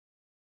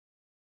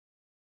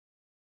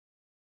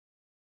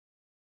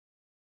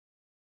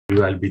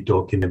I'll be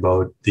talking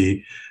about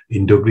the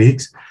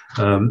Indo-Greeks.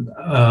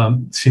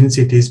 Since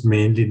it is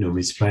mainly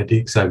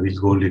numismatics, I will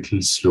go a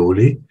little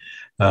slowly.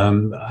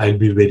 I'll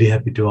be very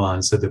happy to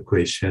answer the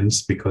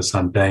questions because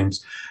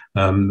sometimes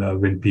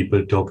when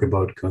people talk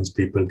about coins,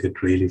 people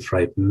get really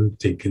frightened,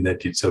 thinking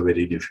that it's a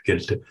very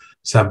difficult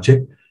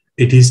subject.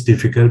 It is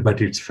difficult,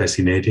 but it's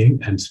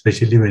fascinating, and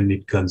especially when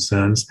it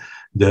concerns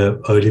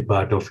the early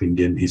part of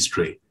Indian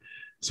history.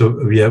 So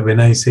when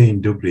I say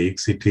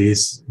Indo-Greeks, that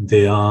is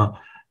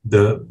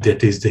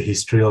the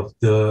history of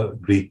the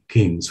Greek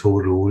kings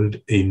who ruled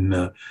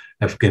in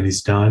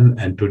Afghanistan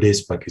and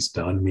today's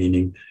Pakistan,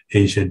 meaning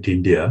ancient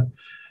India.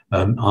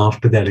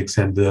 After the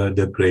Alexander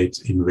the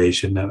Great's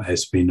invasion,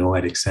 as we know,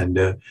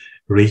 Alexander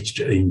reached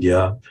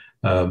India.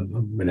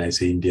 When I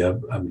say India,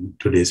 I mean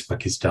today's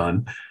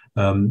Pakistan,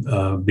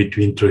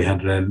 between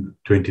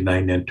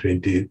 329 and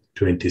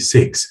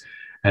 2026.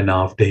 And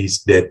after his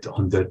death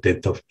on the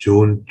 10th of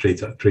June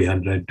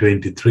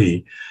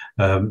 323,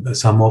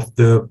 some of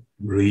the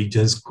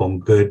regions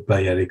conquered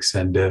by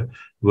Alexander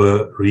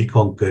were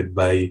reconquered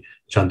by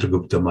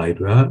Chandragupta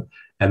Maurya,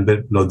 and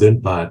the northern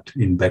part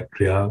in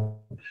Bactria,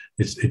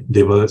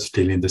 they were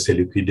still in the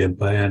Seleucid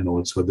Empire and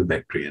also the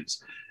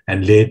Bactrians.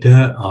 And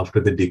later,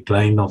 after the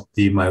decline of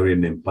the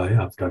Mauryan Empire,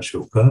 after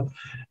Ashoka,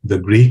 the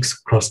Greeks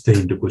crossed the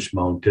Hindu-Kush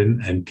mountain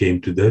and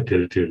came to the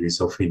territories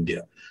of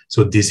India.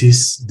 So this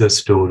is the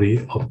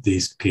story of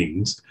these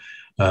kings.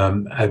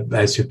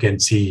 As you can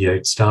see here,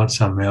 it starts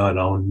somewhere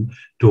around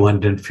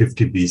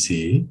 250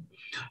 BCE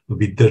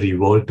with the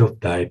revolt of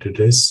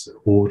Diotades,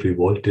 who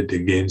revolted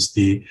against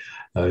the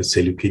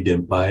Seleucid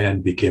Empire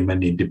and became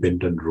an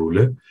independent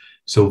ruler.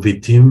 So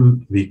with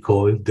him, we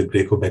call the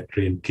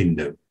Greco-Bactrian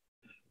kingdom.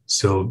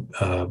 So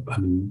I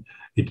mean,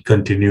 it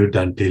continued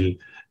until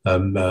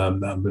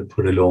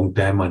for a long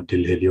time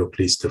until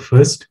Heliocles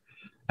I.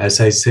 As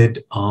I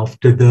said,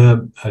 after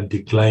the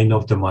decline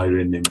of the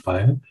Mauryan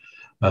Empire,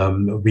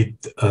 with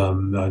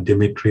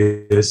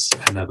Demetrius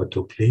and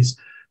Agathocles,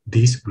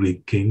 these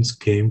Greek kings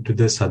came to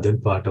the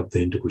southern part of the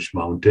Hindu-Kush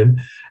mountain,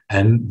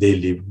 and they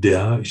lived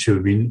there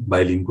issuing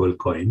bilingual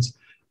coins.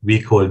 We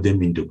call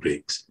them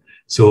Indo-Greeks.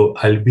 So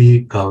I'll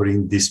be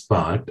covering this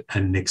part,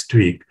 and next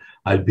week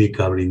I'll be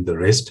covering the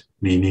rest,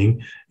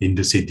 meaning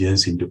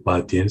Indo-Scythians,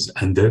 Indo-Parthians,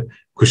 and the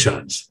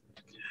Kushans.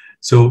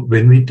 So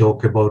when we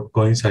talk about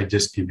coins, I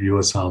just give you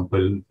a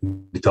sample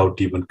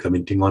without even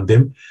commenting on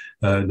them,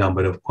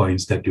 number of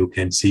coins that you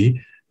can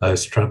see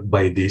struck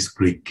by these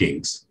Greek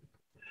kings.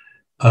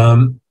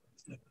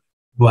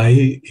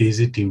 Why is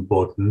it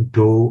important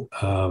to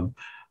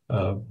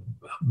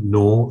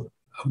know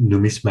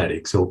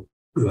numismatics, so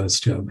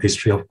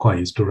history of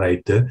coins, to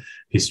write the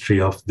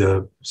history of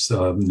the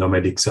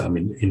nomadics, I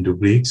mean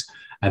Indo-Greeks,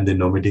 and the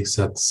nomadic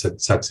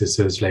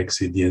successors like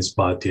Scythians,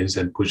 Parthians,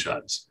 and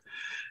Kushans?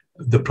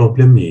 The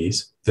problem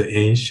is the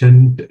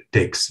ancient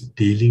texts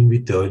dealing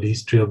with the early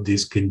history of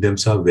these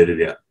kingdoms are very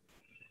rare.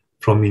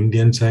 From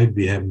Indian side,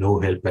 we have no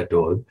help at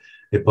all,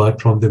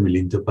 apart from the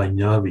Milinda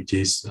Panya, which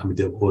is, I mean,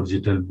 the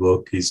original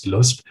work is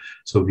lost.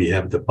 So we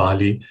have the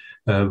Pali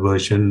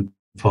version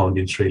found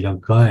in Sri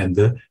Lanka and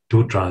the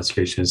two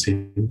translations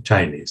in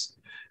Chinese.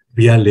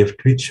 We are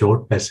left with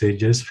short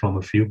passages from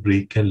a few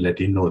Greek and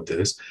Latin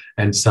authors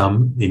and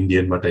some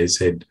Indian, what I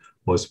said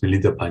was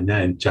Milinda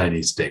Panya and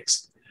Chinese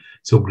texts.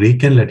 So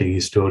Greek and Latin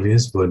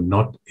historians were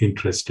not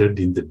interested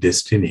in the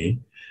destiny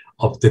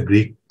of the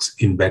Greeks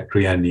in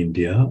Bactria and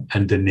India,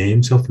 and the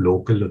names of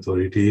local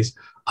authorities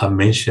are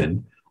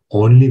mentioned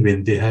only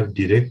when they have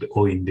direct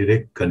or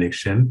indirect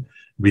connection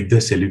with the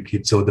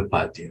Seleucids or the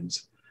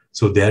Parthians.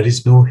 So there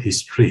is no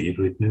history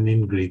written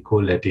in Greek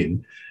or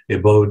Latin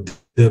about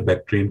the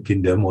Bactrian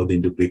kingdom or the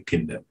Indo-Greek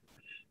kingdom.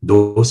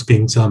 Those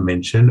kings are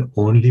mentioned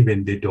only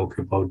when they talk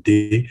about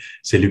the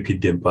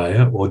Seleucid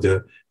Empire or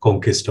the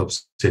conquest of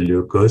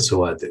Seleucus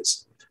or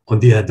others. On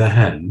the other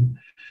hand,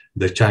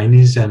 the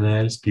Chinese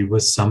annals give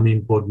us some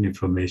important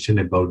information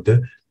about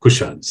the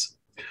Kushans.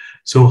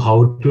 So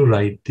how to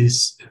write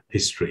this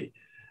history?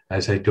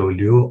 As I told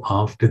you,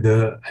 after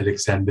the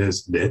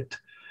Alexander's death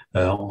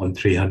on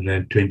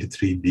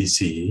 323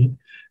 BCE,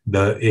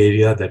 the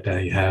area that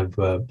I have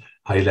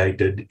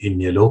highlighted in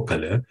yellow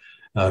color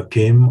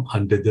came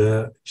under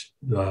the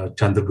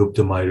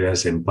Chandragupta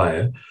Maurya's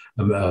empire,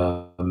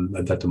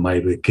 that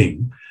Maurya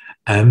king,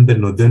 and the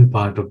northern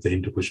part of the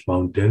Hindu-Kush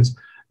mountains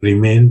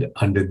remained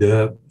under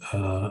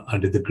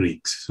the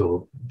Greeks.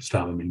 So,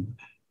 I mean,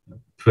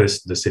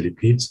 first the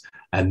Seleucids,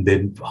 and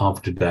then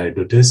after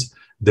Diotades,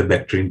 the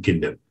Bactrian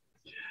kingdom.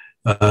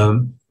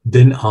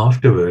 Then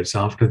afterwards,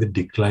 after the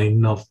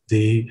decline of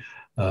the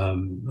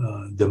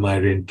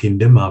Mauryan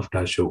kingdom after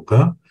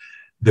Ashoka,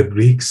 the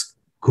Greeks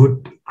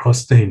could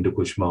cross the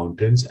Hindu-Kush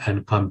mountains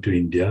and come to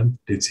India.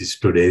 This is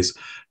today's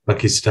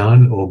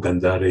Pakistan or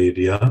Gandhara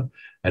area,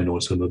 and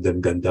also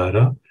northern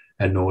Gandhara,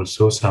 and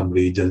also some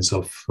regions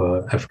of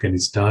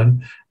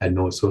Afghanistan, and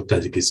also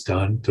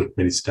Tajikistan,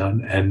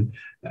 Turkmenistan, and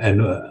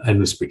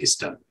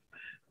Uzbekistan.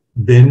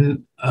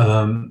 Then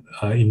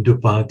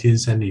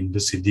Indo-Parthians and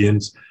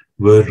Indo-Scythians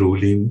were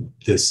ruling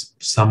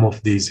some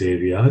of these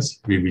areas.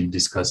 We will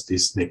discuss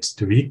this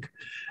next week.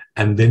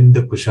 And then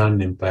the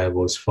Kushan Empire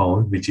was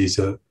found, which is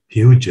a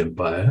huge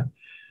empire,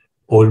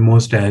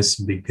 almost as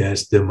big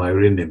as the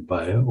Mauryan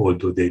Empire,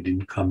 although they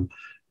didn't come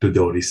to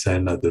the Orissa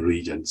and other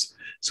regions.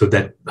 So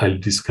that I will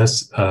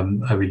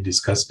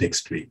discuss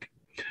next week.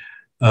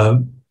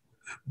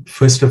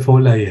 First of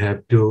all, I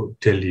have to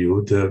tell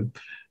you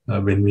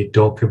when we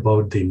talk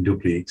about the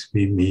Indo-Greeks,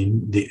 we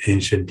mean the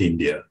ancient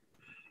India.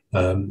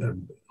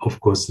 Of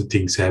course, the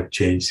things have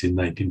changed in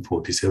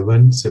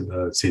 1947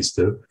 since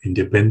the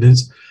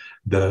independence.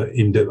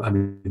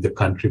 The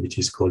country which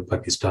is called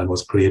Pakistan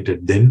was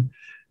created then.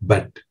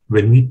 But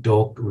when we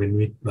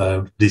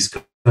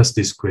discuss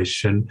this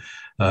question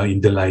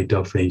in the light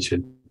of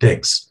ancient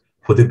texts,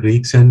 for the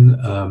Greeks and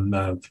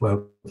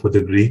for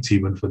the Greeks,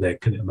 even for the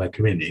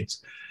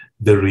academics,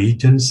 the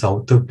region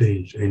south of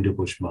the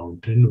Hindu-Kush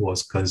mountain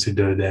was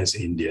considered as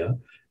India,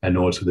 and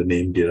also the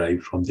name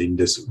derived from the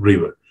Indus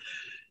River.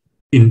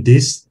 In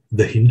this,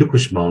 the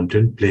Hindu-Kush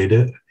mountain played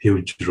a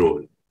huge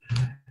role.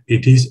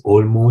 It is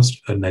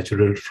almost a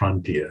natural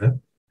frontier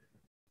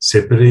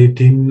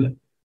separating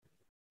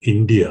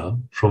India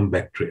from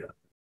Bactria.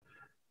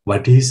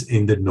 What is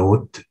in the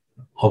north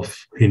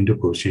of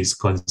Hindu-Kush is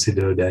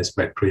considered as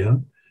Bactria.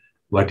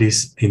 What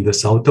is in the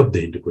south of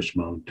the Hindu-Kush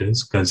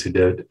mountains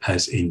considered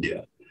as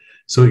India.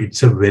 So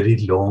it's a very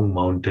long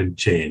mountain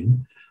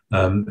chain,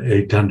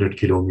 800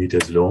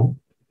 kilometers long.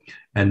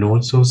 And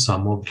also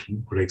some of,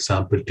 for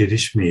example,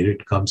 Tirishmir,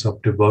 it comes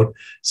up to about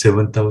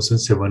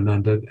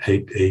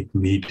 7,788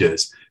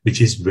 meters, which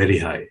is very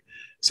high.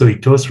 So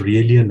it was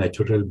really a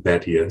natural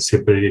barrier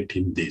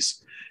separating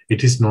this.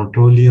 It is not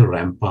only a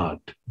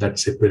rampart that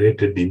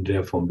separated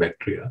India from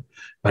Bactria,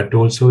 but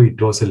also it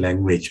was a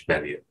language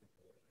barrier.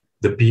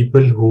 The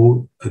people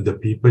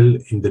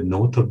in the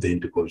north of the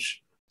Hindu-Kush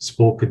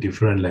spoke a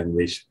different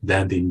language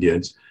than the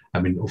Indians. I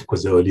mean, of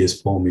course, the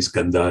earliest form is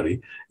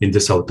Gandhari in the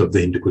south of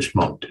the Hindu-Kush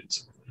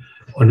mountains.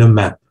 On a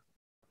map,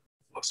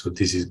 so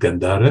this is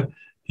Gandhara.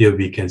 Here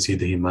we can see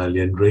the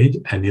Himalayan range,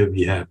 and here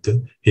we have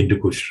the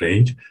Hindu-Kush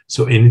range.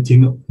 So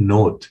anything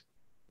north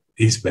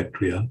is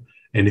Bactria,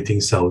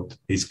 anything south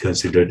is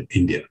considered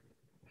India.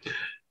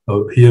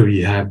 Here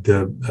we have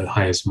the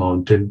highest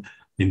mountain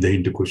in the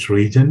Hindu-Kush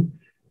region,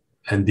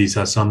 and these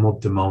are some of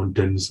the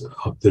mountains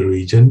of the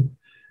region.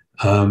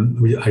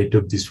 I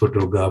took this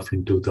photograph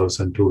in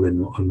 2002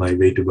 when on my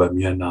way to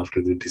Bamiyan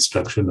after the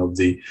destruction of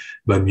the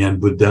Bamiyan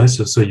Buddhas.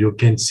 So you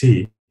can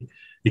see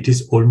it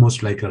is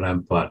almost like a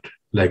rampart,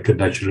 like a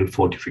natural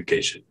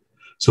fortification.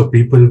 So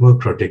people were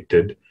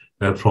protected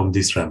from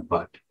this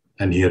rampart.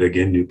 And here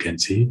again, you can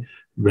see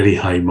very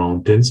high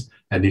mountains,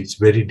 and it's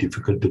very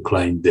difficult to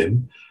climb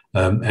them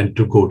and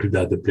to go to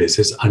the other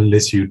places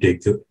unless you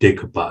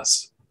take a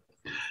pass.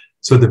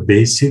 So the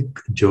basic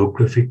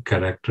geographic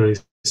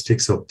characteristics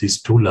of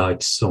these two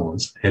large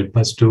zones help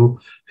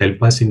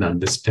us in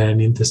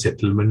understanding the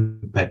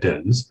settlement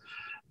patterns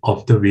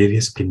of the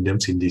various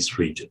kingdoms in these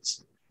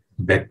regions.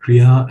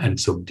 Bactria and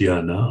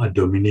Sogdiana are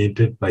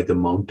dominated by the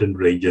mountain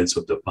regions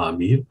of the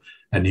Pamir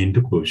and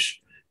Hindu-Kush,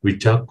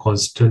 which are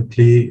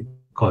constantly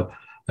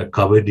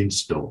covered in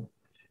snow.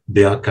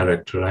 They are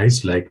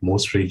characterized, like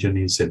most regions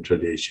in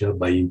Central Asia,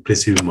 by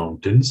impressive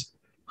mountains,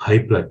 high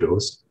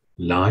plateaus,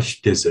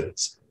 large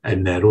deserts,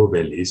 and narrow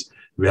valleys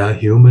where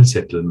human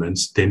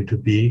settlements tend to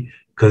be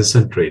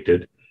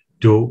concentrated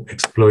to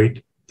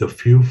exploit the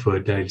few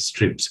fertile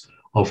strips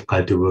of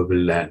cultivable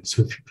land.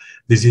 So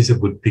this is a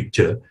good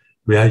picture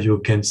where you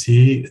can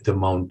see the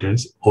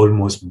mountains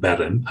almost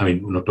barren. I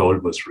mean, not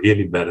almost,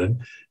 really barren.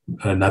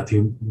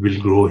 Nothing will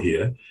grow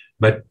here.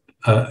 But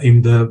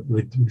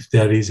if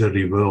there is a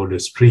river or a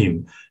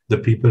stream, the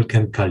people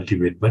can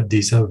cultivate. But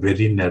these are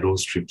very narrow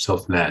strips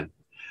of land.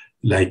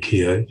 Like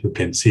here, you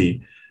can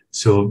see.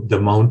 So the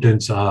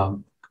mountains are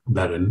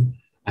barren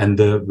and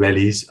the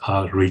valleys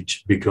are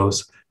rich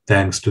because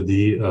thanks to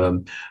the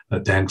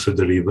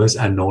rivers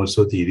and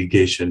also the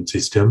irrigation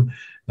system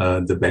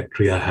the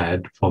Bactria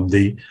had from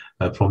the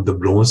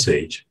Bronze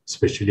Age,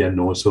 especially, and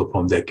also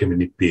from the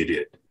Achaemenid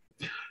period.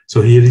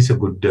 So here is a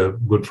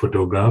good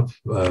photograph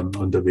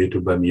on the way to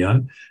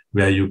Bamiyan,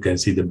 where you can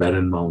see the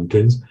barren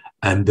mountains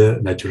and the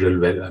natural,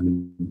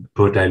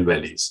 fertile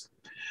valleys.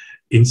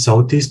 In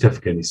southeast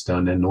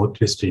Afghanistan and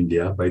northwest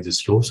India, by the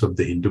slopes of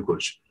the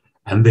Hindu-Kush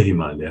and the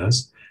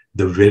Himalayas,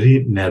 the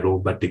very narrow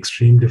but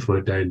extremely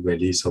fertile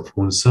valleys of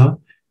Hunza,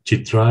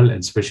 Chitral, and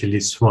especially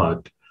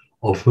Swat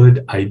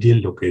offered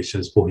ideal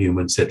locations for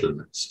human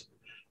settlements.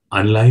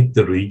 Unlike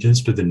the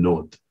regions to the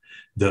north,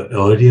 the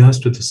areas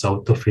to the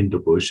south of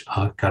Hindu-Kush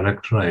are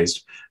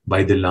characterized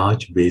by the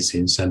large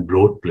basins and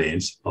broad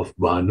plains of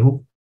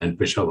Banu and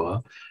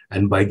Peshawar,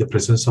 and by the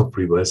presence of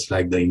rivers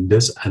like the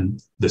Indus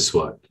and the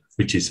Swat,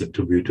 which is a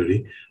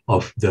tributary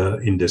of the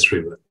Indus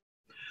River.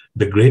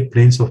 The Great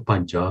Plains of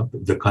Punjab,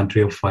 the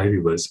country of 5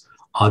 rivers,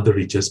 are the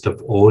richest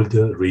of all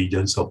the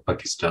regions of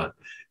Pakistan.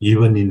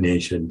 Even in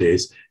ancient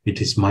days, it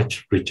is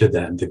much richer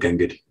than the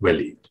Gangetic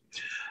Valley.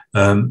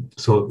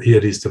 So here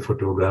is the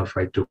photograph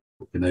I took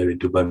when I went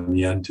to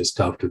Bamiyan just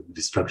after the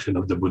destruction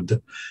of the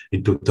Buddha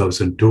in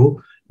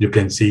 2002. You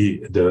can see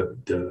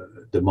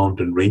the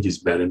mountain range is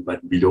barren,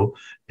 but below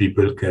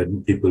people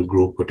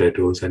grow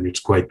potatoes, and it's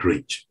quite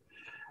rich.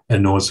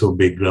 And also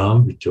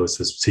Begram, which was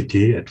a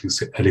city at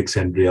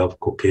Alexandria of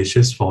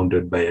Caucasus,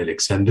 founded by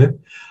Alexander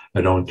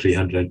around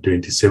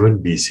 327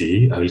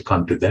 BCE. I will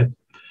come to that.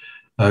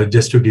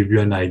 Just to give you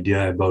an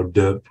idea about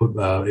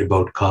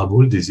about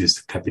Kabul, this is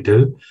the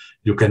capital.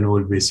 You can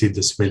always see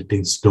the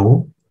smelting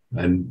snow,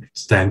 and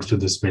thanks to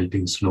the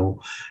smelting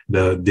snow,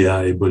 they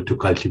are able to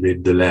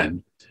cultivate the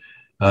land.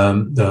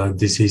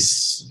 This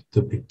is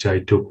the picture I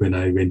took when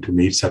I went to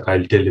Mirsak.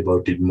 I'll tell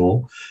about it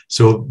more.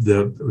 So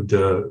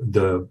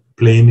the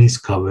plain is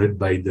covered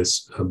by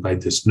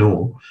the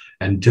snow,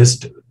 and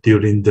just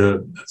during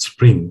the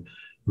spring,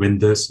 when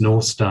the snow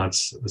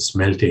starts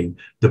smelting,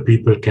 the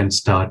people can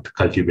start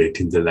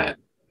cultivating the land.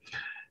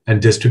 And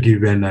just to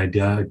give you an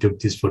idea, I took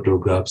these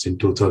photographs in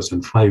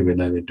 2005 when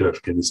I went to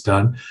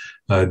Afghanistan.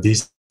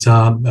 These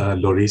are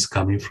lorries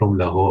coming from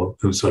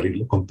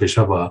from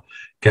Peshawar,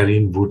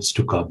 carrying woods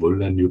to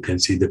Kabul, and you can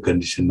see the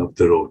condition of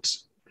the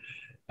roads.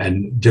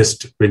 And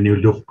just when you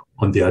look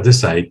on the other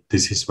side,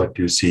 this is what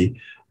you see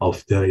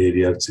of the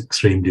area. It's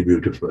extremely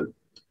beautiful.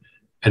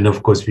 And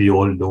of course, we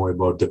all know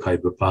about the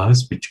Khyber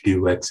Pass, which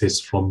give access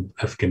from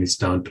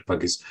Afghanistan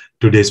to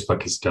today's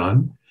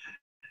Pakistan.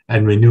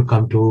 And when you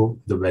come to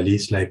the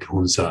valleys like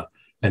Hunza,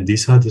 and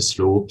these are the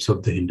slopes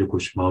of the Hindu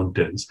Kush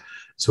mountains.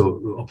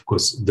 So of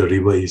course, the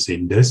river is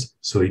Indus,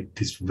 so it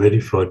is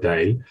very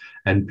fertile,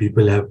 and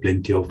people have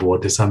plenty of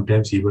water,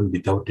 sometimes even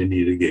without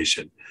any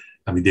irrigation.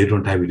 I mean, they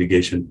don't have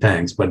irrigation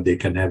tanks, but they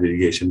can have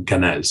irrigation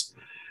canals.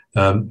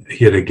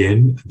 Here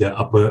again, the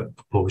upper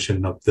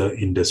portion of the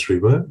Indus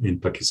River in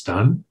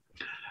Pakistan,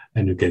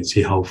 and you can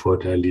see how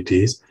fertile it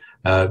is.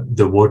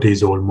 The water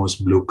is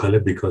almost blue color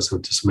because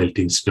of the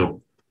smelting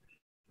snow.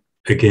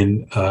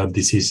 Again,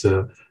 this is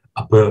the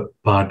upper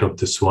part of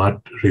the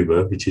Swat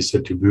River, which is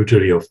a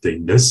tributary of the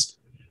Indus,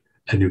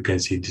 and you can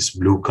see this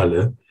blue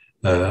color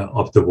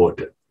of the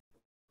water.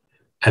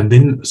 And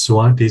then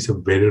Swat is a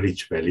very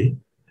rich valley.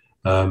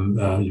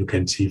 You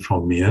can see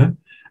from here.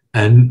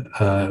 And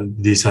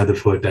these are the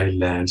fertile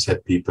lands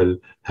that people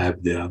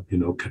have their,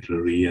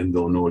 cutlery, and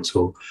then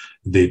also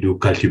they do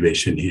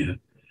cultivation here.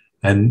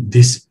 And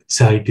this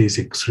site is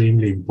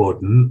extremely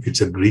important.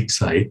 It's a Greek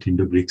site,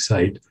 Indo-Greek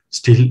site,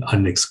 still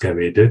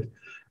unexcavated.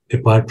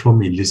 Apart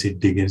from illicit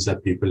diggings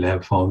that people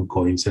have found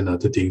coins and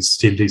other things,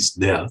 still is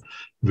there,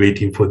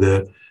 waiting for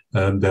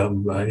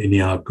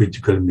any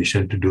archaeological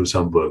mission to do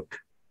some work.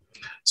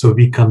 So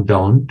we come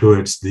down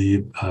towards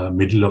the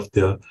middle of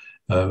the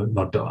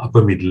not the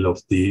upper middle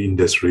of the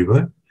Indus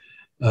River.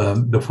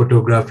 The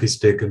photograph is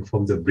taken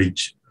from the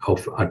bridge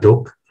of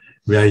Atok,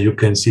 where you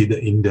can see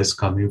the Indus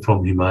coming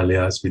from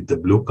Himalayas with the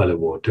blue color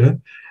water.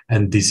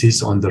 And this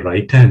is on the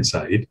right-hand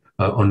side.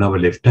 On our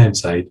left-hand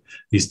side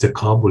is the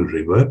Kabul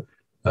River,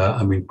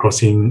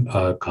 crossing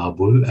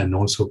Kabul and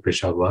also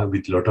Peshawar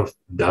with a lot of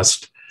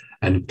dust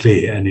and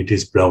clay, and it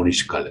is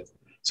brownish color.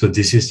 So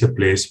this is the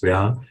place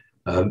where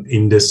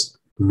Indus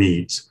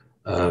meets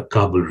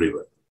Kabul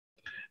River.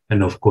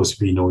 And of course,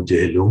 we know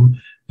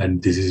Jhelum,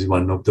 and this is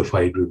one of the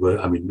five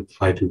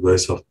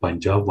rivers of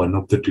Punjab, one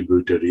of the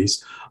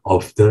tributaries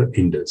of the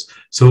Indus.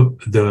 So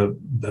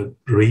the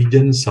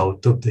region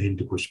south of the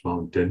Hindu Kush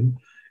mountain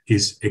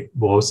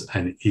was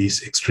and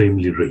is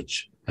extremely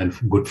rich and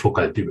good for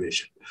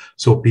cultivation.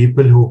 So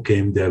people who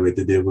came there,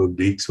 whether they were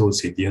Greeks or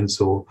Scythians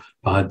or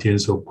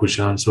Parthians or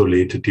Kushans or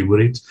later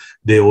Timurids,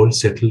 they all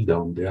settled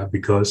down there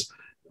because,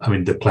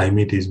 the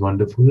climate is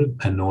wonderful,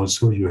 and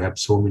also you have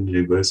so many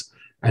rivers,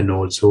 and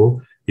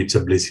also it's a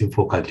blessing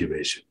for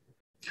cultivation.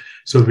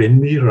 So when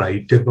we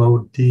write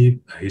about the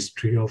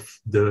history of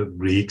the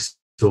Greeks,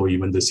 or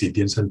even the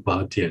Scythians and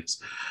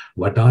Parthians,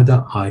 what are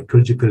the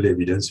archaeological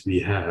evidence we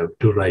have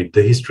to write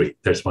the history?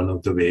 That's one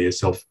of the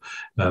ways of,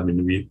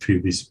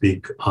 we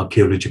speak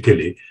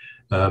archaeologically.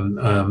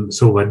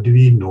 So what do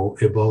we know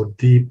about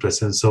the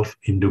presence of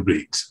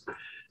Indo-Greeks?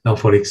 Now,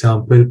 for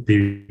example,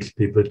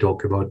 people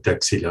talk about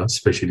Taxila,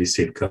 especially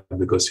Sitka,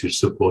 because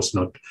it was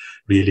not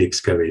really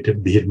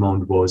excavated. Beer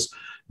Mound was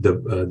the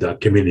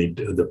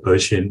Achaemenid, the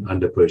Persian,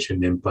 under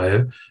Persian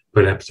Empire,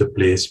 perhaps the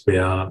place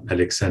where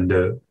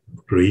Alexander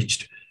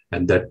reached,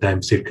 and that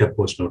time Sitka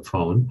was not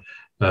found.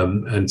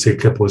 And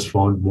Sitka was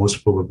found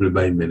most probably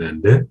by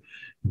Menander.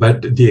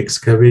 But the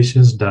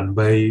excavations done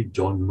by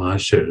John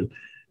Marshall,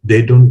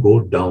 they don't go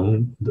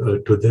down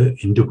to the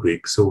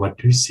Indo-Greek. So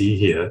what we see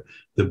here,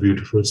 the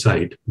beautiful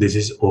site, this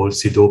is all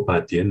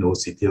Scytho-Parthian or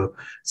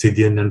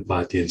Scythian and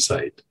Parthian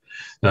site.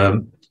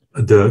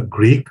 The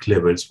Greek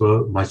levels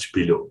were much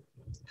below.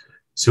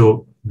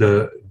 So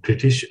the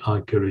British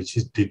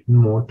archaeologist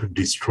didn't want to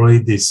destroy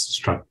these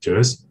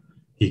structures.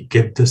 He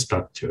kept the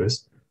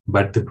structures,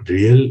 but the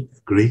real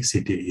Greek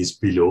city is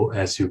below,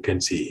 as you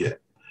can see here.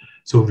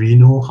 So we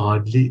know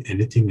hardly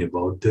anything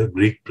about the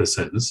Greek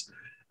presence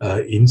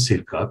in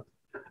Sirkap,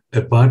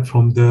 apart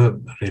from the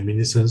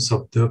reminiscence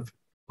of the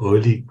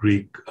early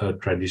Greek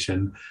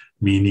tradition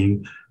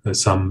meaning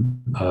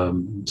some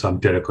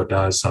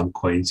terracotta, some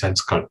coins and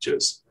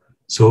sculptures.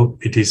 So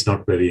it is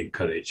not very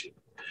encouraging.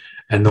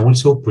 And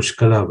also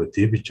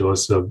Pushkalavati, which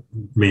was the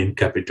main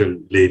capital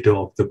later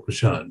of the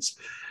Kushans.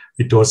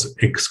 It was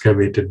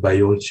excavated by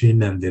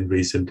Olchin and then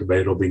recently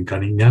by Robin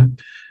Cunningham.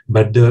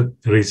 But the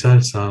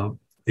results are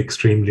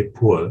extremely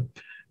poor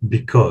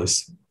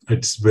because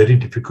it's very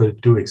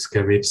difficult to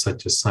excavate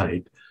such a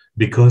site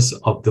because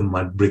of the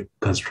mud brick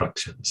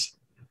constructions.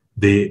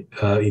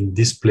 In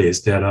this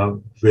place, there are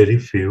very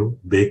few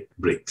baked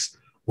bricks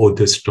or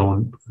the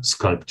stone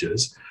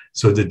sculptures.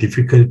 So the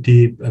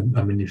difficulty,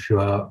 I mean, if you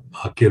are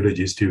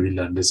archaeologist, you will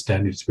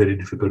understand it's very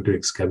difficult to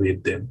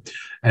excavate them.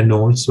 And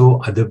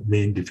also other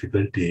main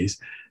difficulties,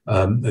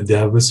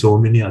 there were so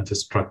many other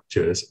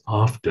structures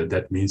after,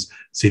 that means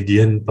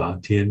Scythian,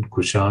 Parthian,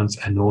 Kushans,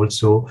 and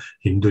also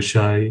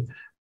Hindushai,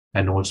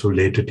 and also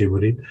later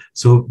Timurid.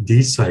 So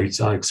these sites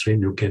are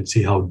extreme. You can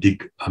see how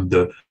deep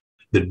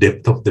the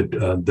depth of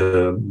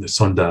the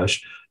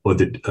sondage or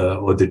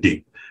the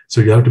dig.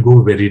 So you have to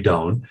go very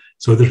down.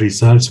 So the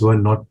results were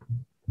not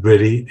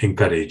very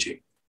encouraging.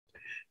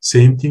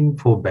 Same thing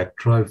for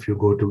Bactra. If you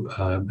go to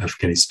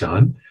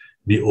Afghanistan,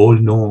 we all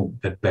know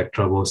that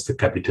Bactra was the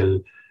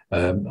capital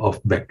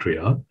of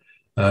Bactria.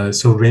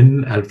 So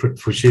when Alfred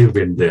Fouché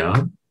went there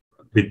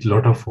with a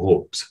lot of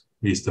hopes,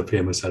 he is the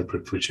famous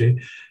Alfred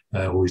Fouché,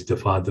 who is the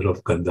father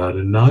of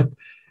Gandharan art.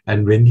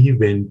 And when he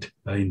went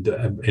in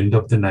the end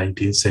of the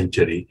 19th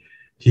century,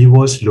 he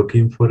was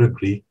looking for a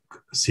Greek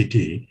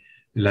city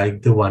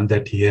like the one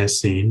that he has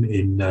seen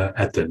in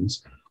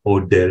Athens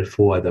or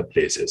Delphi or other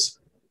places.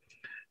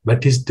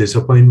 But his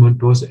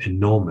disappointment was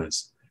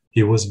enormous.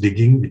 He was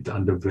digging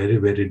under very,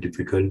 very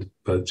difficult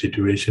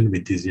situation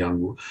with his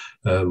young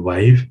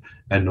wife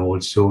and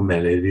also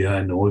malaria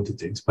and all the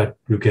things. But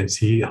you can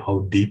see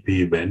how deep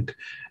he went,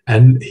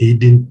 and he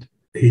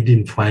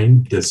didn't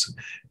find this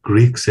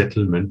Greek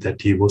settlement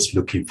that he was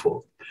looking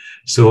for.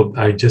 So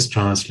I just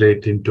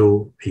translate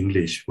into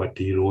English what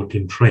he wrote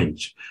in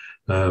French.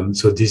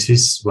 So this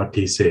is what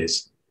he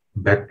says.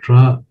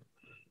 Bactra,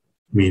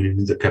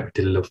 meaning the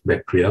capital of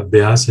Bactria,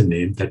 bears a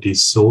name that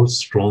is so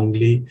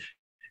strongly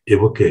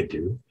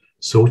evocative,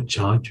 so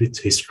charged with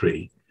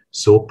history,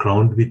 so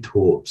crowned with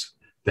hopes,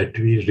 that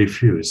we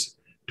refuse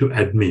to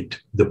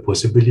admit the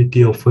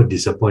possibility of a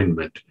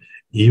disappointment,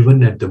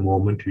 even at the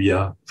moment we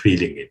are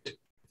feeling it.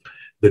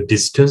 The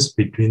distance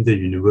between the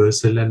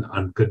universal and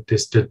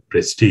uncontested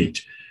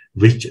prestige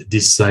which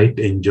this site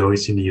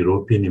enjoys in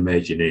European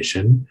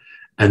imagination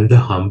and the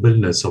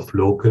humbleness of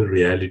local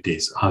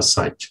realities are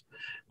such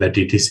that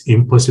it is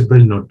impossible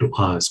not to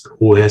ask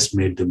who has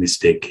made the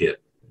mistake here.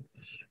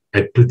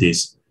 Add to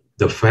this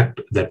the fact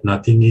that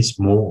nothing is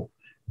more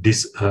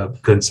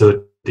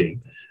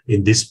disconcerting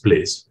in this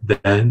place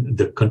than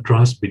the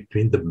contrast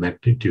between the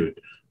magnitude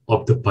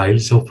of the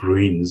piles of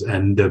ruins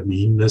and the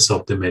meanness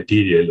of the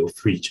material of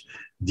which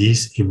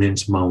these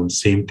immense mounds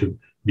seem to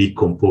be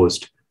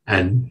composed,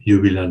 and you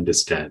will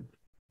understand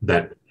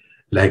that,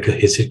 like a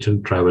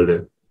hesitant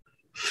traveler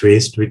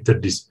faced with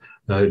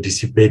a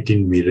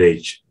dissipating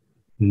mirage,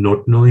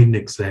 not knowing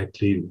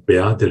exactly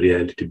where the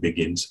reality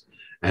begins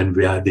and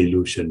where the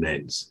illusion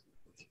ends,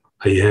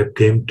 I have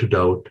come to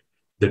doubt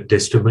the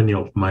testimony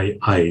of my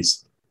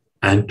eyes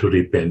and to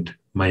repent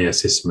my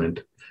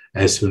assessment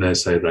as soon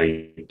as I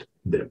write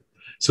them.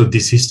 So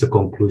this is the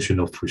conclusion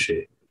of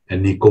Fouché,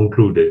 and he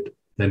concluded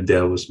that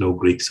there was no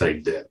Greek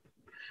site there.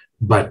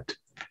 But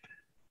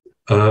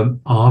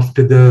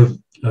after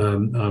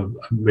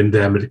when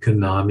the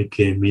American army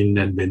came in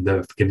and when the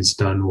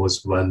Afghanistan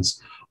was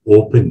once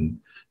open,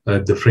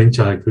 the French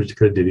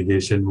archaeological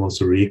delegation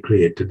was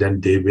recreated,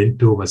 and they went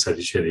to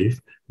Masari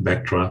Sharif,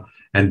 Bactra,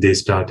 and they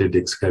started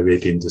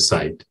excavating the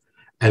site.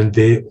 And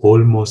they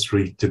almost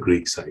reached the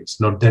Greek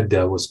sites. Not that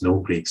there was no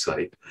Greek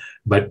site,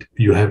 but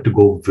you have to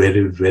go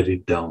very, very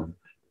down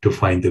to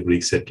find the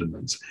Greek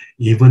settlements.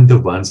 Even the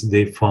ones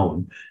they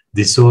found,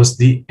 this was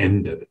the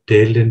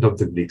tail end of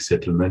the Greek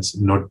settlements,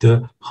 not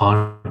the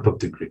heart of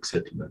the Greek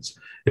settlements.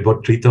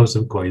 About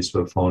 3,000 coins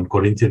were found,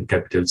 Corinthian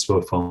capitals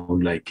were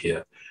found like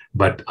here.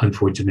 But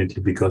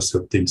unfortunately, because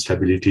of the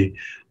instability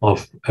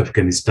of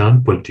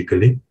Afghanistan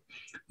politically,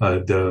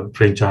 the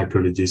French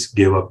archaeologists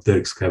gave up the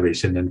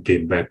excavation and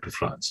came back to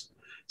France.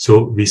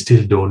 So we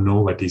still don't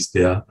know what is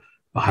there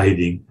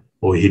hiding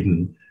or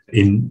hidden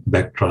in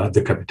Bactra,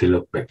 the capital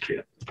of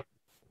Bactria.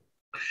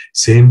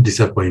 Same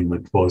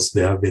disappointment was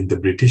there when the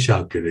British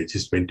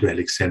archaeologists went to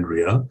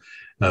Alexandria,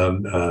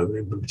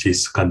 which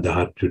is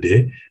Kandahar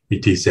today.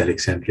 It is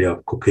Alexandria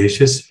of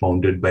Caucasus,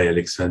 founded by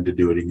Alexander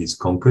during his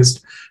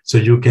conquest. So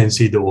you can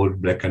see the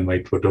old black and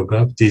white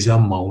photographs. These are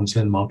mounds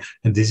and mounds,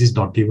 and this is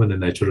not even a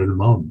natural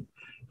mound.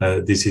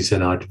 This is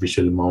an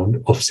artificial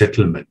mound of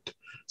settlement.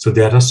 So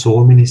there are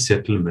so many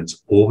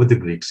settlements over the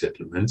Greek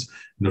settlements,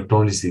 not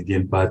only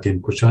Scythian,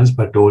 Parthian, Kushans,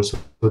 but also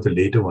the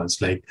later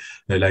ones like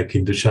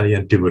Hindushai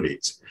and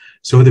Timurids.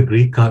 So the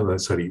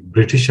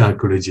British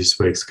archaeologists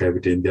were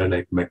excavating there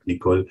like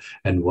McNichol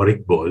and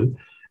Warwick Ball.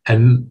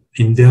 And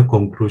in their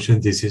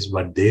conclusion, this is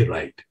what they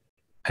write.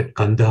 At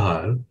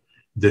Kandahar,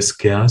 the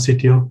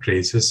scarcity of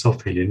traces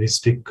of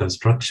Hellenistic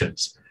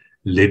constructions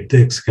led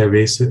the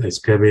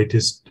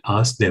excavators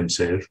ask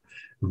themselves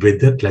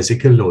whether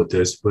classical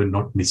authors were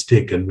not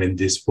mistaken when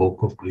they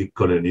spoke of Greek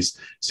colonies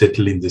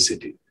settled in the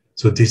city.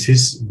 So this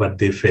is what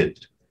they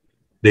felt.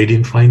 They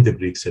didn't find the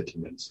Greek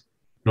settlements.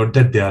 Not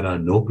that there are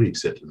no Greek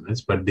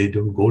settlements, but they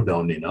don't go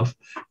down enough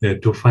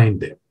to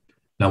find them.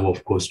 Now,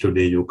 of course,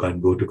 today you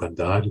can't go to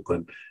Kandahar, you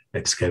can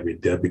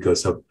excavate there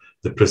because of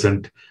the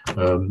present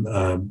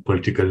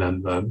political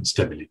and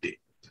stability.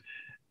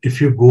 If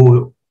you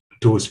go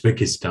to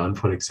Uzbekistan,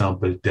 for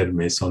example,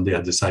 Termes on the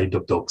other side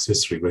of the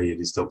Oxus River, here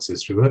is the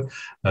Oxus River,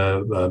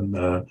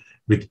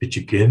 with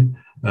Pichiken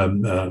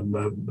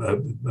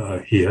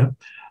here.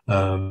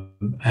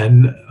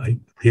 And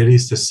here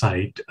is the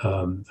site,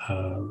 I'm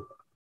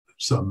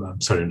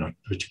sorry, not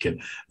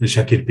Pichiken,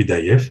 Shakir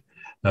Pidayev,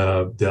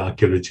 the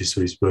archaeologist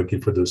who is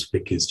working for the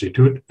Uzbek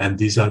Institute. And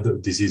this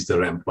is the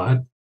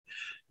rampart.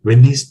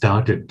 When he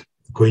started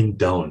going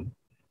down,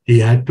 he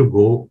had to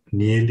go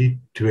nearly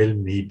 12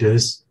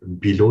 meters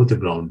below the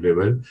ground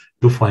level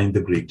to find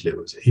the Greek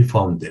levels. He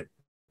found them.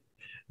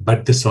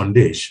 But the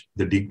sondage,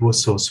 the dig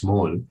was so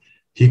small,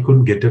 he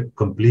couldn't get a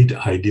complete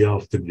idea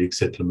of the Greek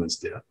settlements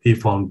there. He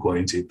found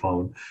coins, he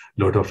found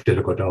a lot of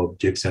terracotta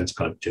objects and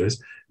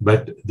sculptures,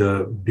 but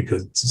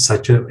because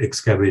such an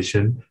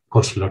excavation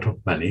cost a lot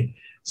of money,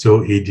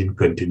 so he didn't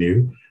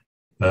continue,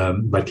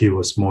 but he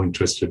was more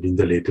interested in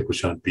the later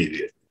Kushan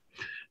period.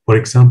 For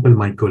example,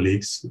 my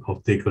colleagues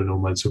of the École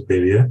Normale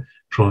Supérieure,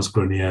 France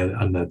Grenier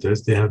and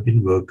others, they have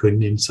been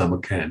working in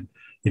Samarkand,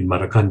 in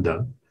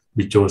Marakanda,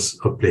 which was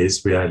a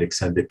place where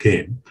Alexander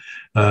came.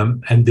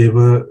 And they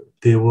were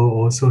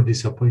also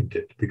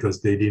disappointed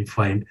because they didn't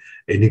find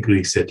any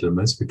Greek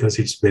settlements because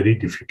it's very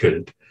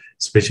difficult,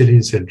 especially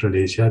in Central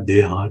Asia. They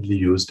hardly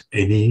used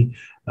any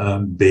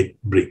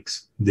baked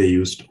bricks. They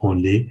used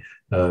only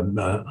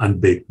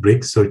unbaked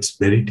bricks. So it's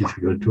very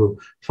difficult to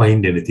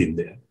find anything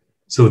there.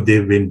 So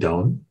they went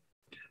down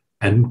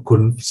and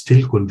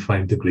still couldn't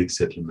find the Greek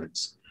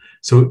settlements.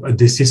 So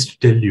this is to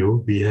tell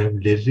you we have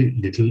very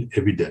little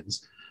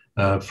evidence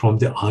from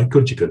the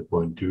archaeological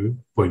point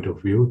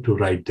of view to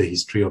write the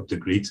history of the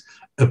Greeks,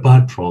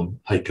 apart from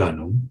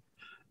Icarium,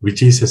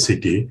 which is a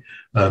city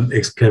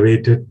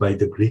excavated by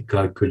the Greek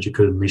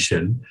Archaeological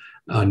Mission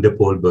under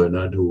Paul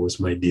Bernard, who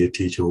was my dear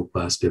teacher who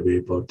passed away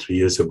about 3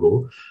 years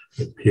ago.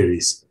 Here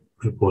is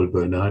Paul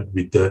Bernard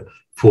with the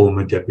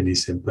former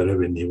Japanese emperor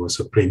when he was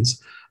a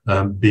prince,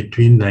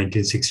 between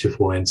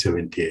 1964 and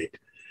 78.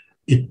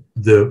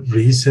 The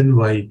reason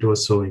why it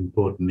was so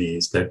important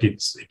is that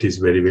it is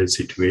very well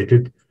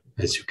situated,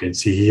 as you can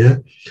see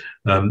here.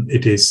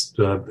 It is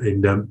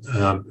in the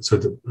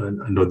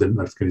northern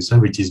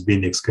Afghanistan, which is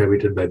being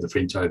excavated by the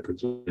French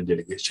archaeological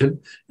delegation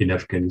in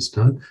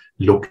Afghanistan,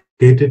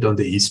 located on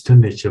the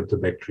eastern edge of the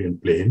Bactrian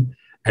plain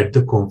at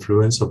the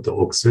confluence of the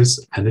Oxus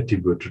and a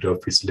tributary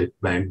of its left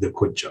bank, the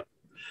Kocha.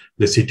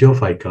 The city of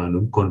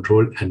Icarium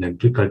controlled an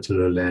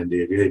agricultural land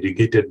area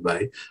irrigated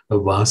by a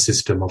vast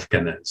system of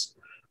canals,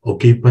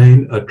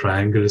 occupying a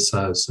triangular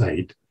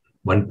site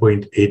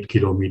 1.8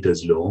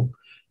 kilometers long,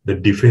 the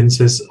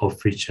defenses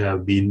of which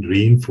have been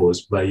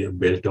reinforced by a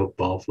belt of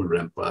powerful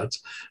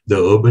ramparts.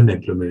 The urban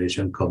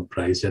agglomeration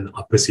comprised an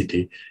upper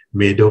city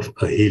made of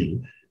a hill,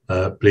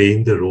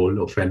 playing the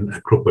role of an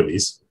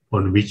acropolis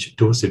on which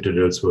two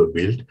citadels were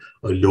built,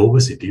 a lower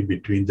city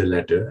between the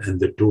latter and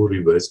the two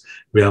rivers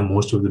where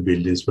most of the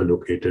buildings were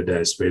located,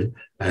 as well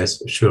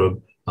as shrub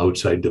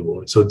outside the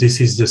wall. So this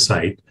is the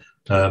site.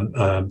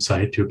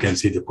 You can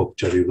see the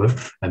Kokcha River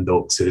and the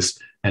Oxus,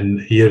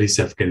 and here is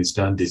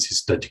Afghanistan, this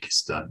is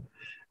Tajikistan.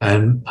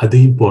 And other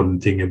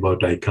important thing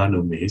about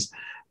Icarium is,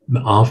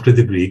 after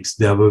the Greeks,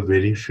 there were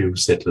very few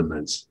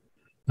settlements.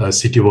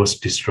 City was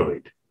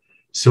destroyed.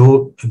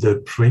 So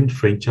the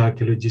French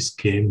archaeologists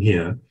came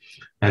here,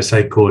 as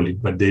I call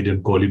it, but they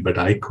didn't call it, but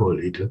I call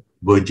it a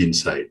virgin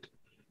site.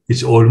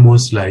 It's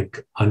almost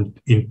like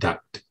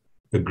intact,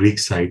 a Greek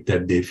site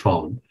that they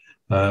found,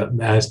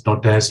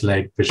 not as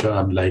like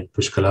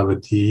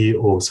Pushkalavati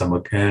or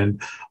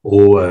Samarkand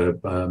or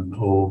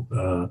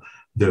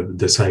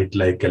the site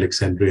like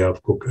Alexandria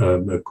of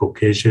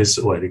Caucasus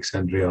or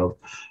Alexandria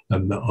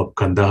of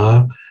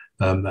Kandahar,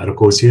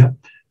 Arakosia.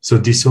 So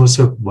this was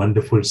a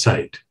wonderful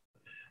site.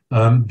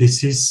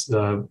 This is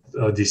a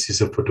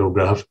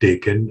photograph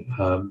taken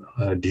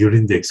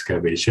during the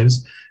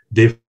excavations.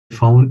 They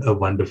found a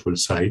wonderful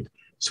site.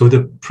 So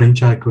the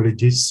French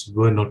archaeologists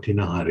were not in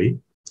a hurry.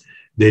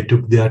 They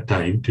took their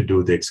time to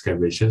do the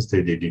excavations.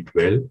 They did it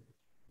well.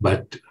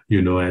 But,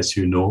 as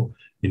you know,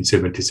 in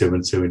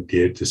 77,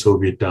 78, the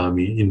Soviet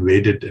army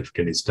invaded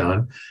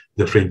Afghanistan.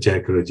 The French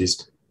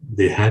archaeologists,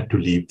 they had to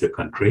leave the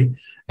country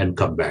and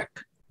come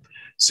back.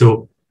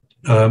 So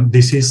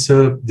this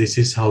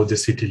is how the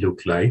city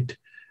looked like.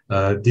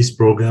 This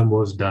program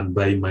was done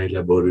by my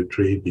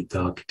laboratory with the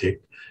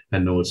architect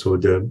and also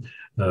the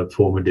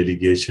former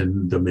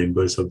delegation, the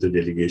members of the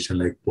delegation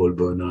like Paul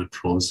Bernard,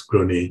 France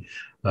Grenet,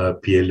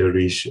 Pierre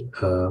Leriche,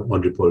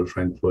 Henri Paul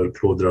Frankfurt,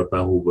 Claude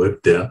Rapin, who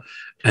worked there,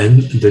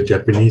 and the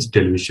Japanese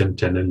television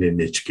channel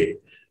NHK.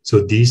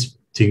 So these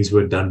things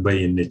were done by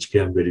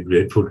NHK. I'm very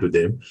grateful to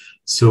them.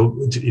 So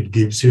it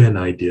gives you an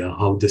idea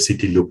how the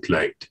city looked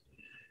like.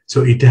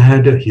 So it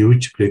had a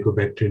huge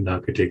Greco-Bactrian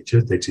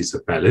architecture, that is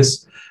a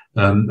palace,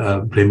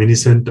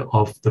 reminiscent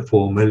of the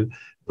formal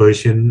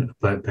Persian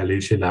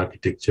palatial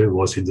architecture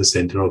was in the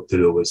center of the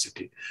lower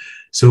city.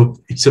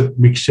 So it's a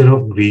mixture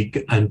of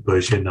Greek and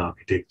Persian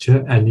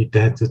architecture, and it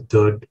has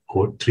the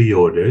three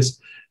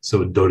orders.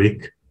 So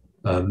Doric,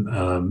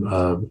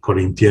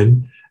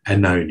 Corinthian,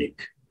 and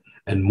Ionic.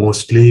 And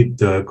mostly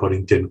the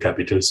Corinthian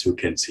capitals you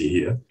can see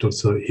here.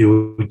 It's a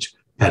huge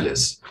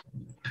palace.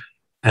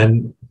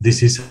 And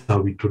this is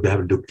how it would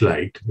have looked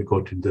like. We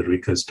got in the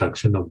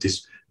reconstruction of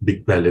this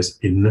big palace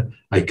in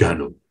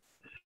Icano.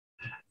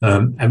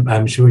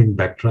 I'm sure in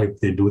Bactria, if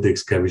they do the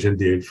excavation,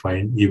 they will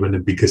find even a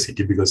bigger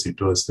city because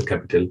it was the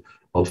capital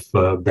of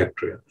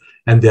Bactria.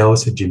 And there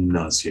was a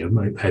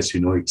gymnasium. As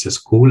you know, it's a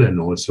school and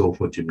also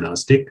for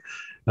gymnastic.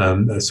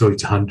 So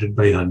it's 100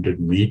 by 100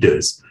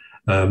 meters.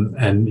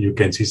 And you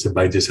can see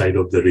by the side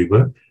of the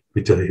river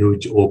with a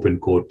huge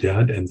open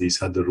courtyard. And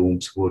these are the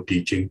rooms for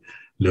teaching,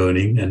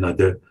 learning, and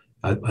other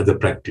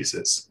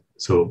practices.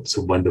 So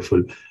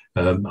wonderful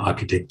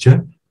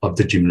architecture of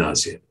the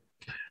gymnasium.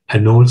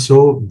 And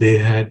also they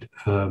had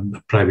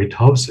private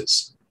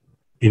houses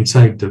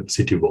inside the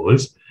city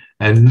walls.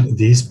 And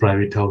these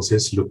private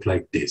houses look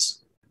like this.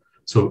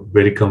 So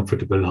very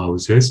comfortable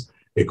houses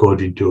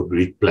according to a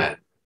Greek plan.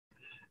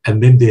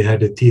 And then they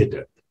had a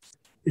theater.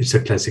 It's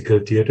a classical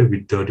theater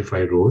with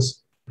 35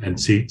 rows and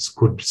seats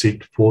could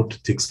seat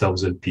 4,000 to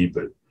 6,000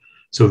 people.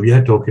 So we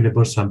are talking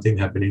about something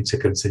happening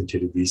 2nd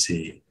century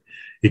BCE.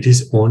 It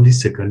is only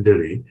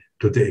secondary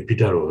to the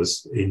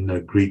Epitaros in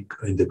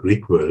the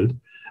Greek world.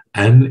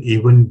 And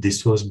even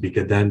this was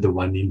bigger than the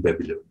one in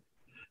Babylon.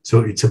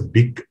 So it's a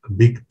big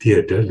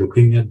theater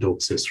looking at the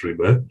Oxus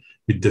River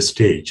with the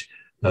stage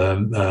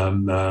in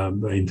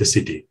the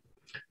city.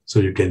 So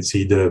you can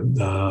see the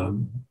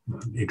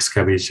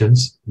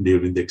excavations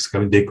during the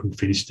excavation. They couldn't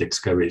finish the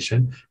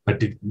excavation,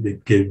 but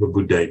it gave a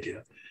good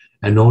idea.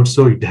 And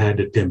also it had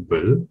a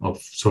temple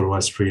of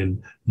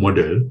Zoroastrian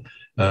model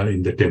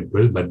in the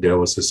temple, but there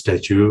was a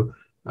statue.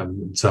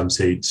 Some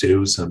say it's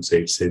Zeus, some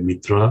say it's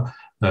Mithra.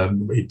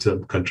 It's a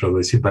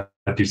controversy, but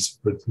it's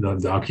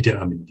the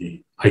architecture,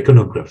 the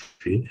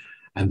iconography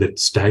and the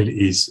style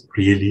is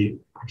really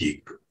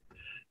Greek.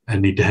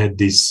 And it had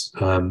this,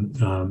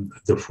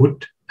 the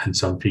foot and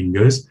some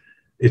fingers.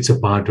 It's a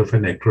part of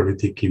an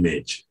acrolytic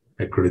image.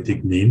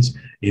 Acrolytic means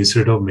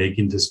instead of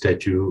making the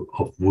statue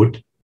of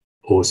wood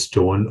or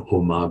stone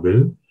or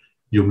marble,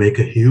 you make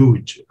a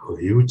huge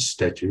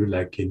statue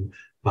like in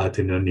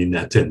Parthenon in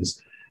Athens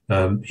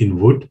in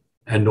wood,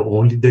 and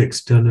only the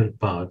external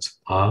parts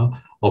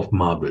are of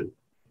marble.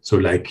 So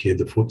like here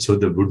the foot, so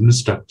the wooden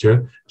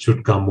structure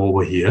should come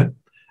over here,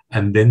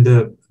 and then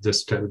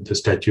the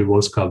statue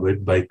was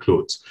covered by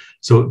clothes.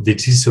 So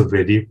this is a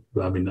very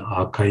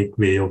archaic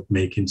way of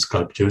making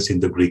sculptures in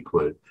the Greek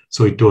world.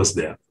 So it was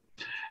there,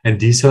 and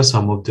these are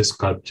some of the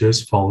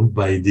sculptures found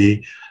by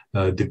the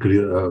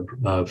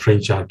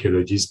French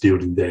archaeologists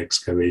during the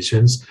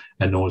excavations,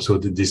 and also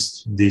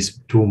these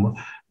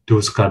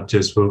two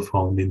sculptures were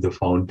found in the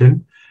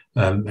fountain.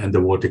 And the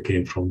water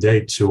came from there.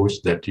 It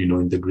shows that,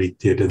 in the Greek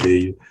theater,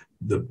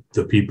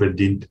 the people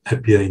didn't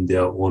appear in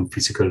their own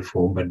physical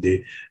form, but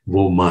they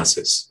wore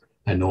masks,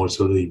 and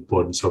also the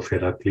importance of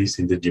Heracles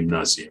in the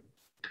gymnasium.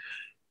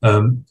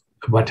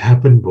 What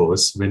happened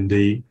was when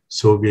the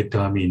Soviet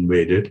army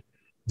invaded,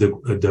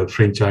 the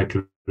French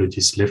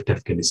archaeologists left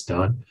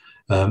Afghanistan,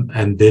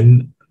 and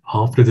then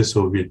after the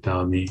Soviet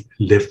army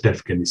left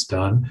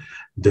Afghanistan,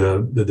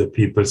 the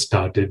people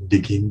started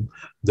digging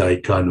the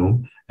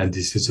Icano. And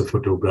this is a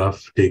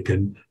photograph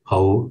taken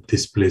how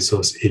this place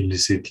was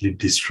illicitly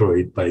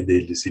destroyed by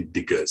the illicit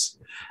diggers.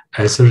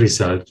 As a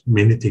result,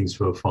 many things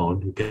were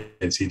found. You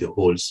can see the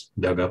holes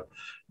dug up.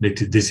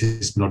 This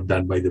is not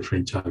done by the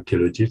French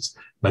archaeologists,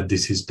 but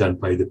this is done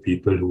by the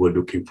people who were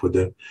looking for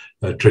the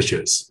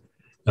treasures.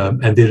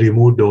 And they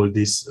removed all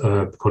these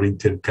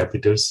Corinthian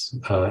capitals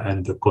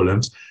and the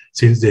columns.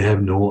 Since they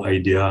have no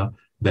idea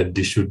that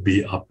this should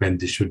be up and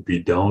this should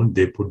be down,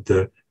 they put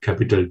the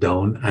capital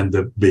down and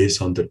the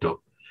base on the top.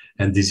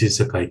 And this is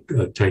a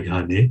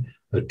Chaikhane,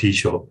 a tea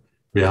shop,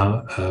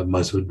 where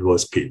Masud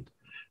was killed.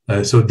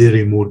 So they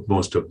removed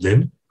most of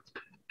them.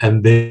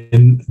 And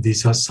then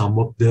these are some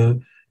of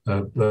the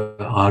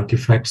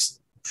artifacts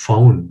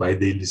found by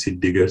the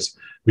illicit diggers,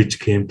 which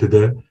came to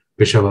the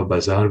Peshawar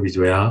Bazaar,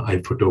 where I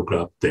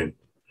photographed them.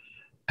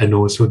 And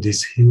also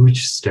this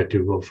huge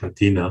statue of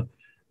Athena,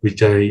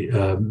 which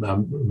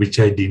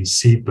I didn't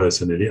see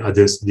personally.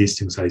 These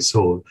things I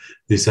saw,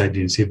 this I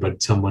didn't see,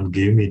 but someone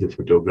gave me the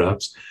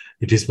photographs.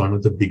 It is one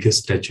of the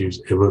biggest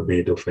statues ever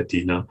made of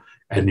Athena,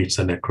 and it's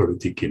an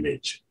acrolytic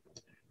image.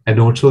 And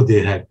also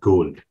they had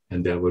gold,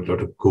 and there were a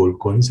lot of gold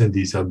coins, and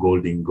these are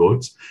gold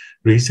ingots.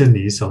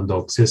 Recently, on the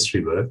Oxus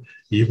River,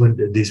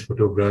 even these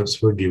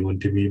photographs were given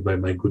to me by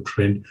my good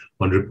friend,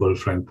 Honorable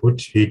Frankfurt.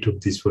 He took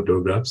these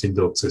photographs in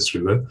the Oxus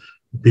River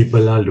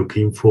people are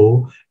looking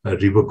for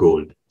river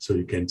gold. So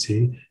you can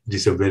see it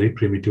is a very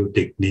primitive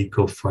technique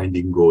of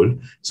finding gold.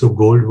 So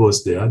gold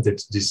was there.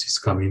 That this is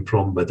coming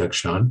from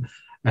Badakhshan,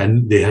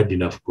 and they had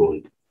enough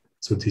gold.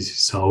 So this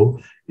is how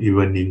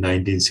even in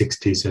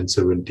 1960s and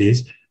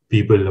 70s,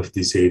 people of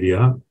this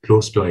area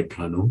close to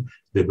Iconium,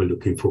 they were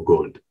looking for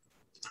gold.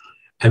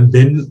 And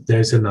then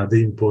there's another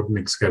important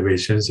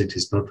excavations. It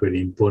is not very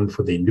important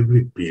for the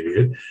Indo-Greek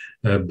period,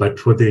 but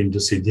for the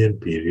Indo-Scythian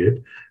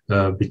period,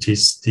 which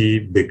is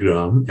the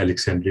Begram,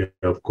 Alexandria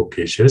of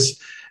Caucasus.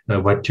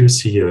 What you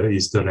see here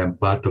is the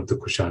rampart of the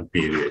Kushan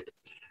period.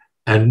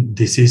 And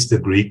this is the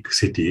Greek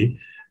city.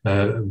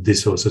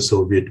 This was a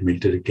Soviet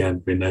military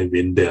camp when I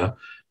went there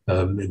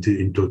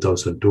in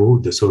 2002.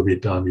 The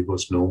Soviet army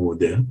was no more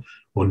there.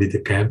 Only the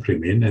camp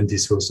remained. And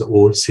this was the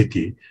old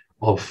city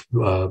of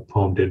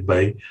founded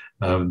by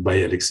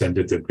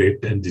Alexander the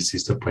Great, and this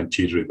is the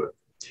Panchi River.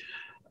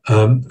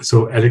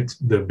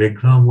 The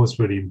background was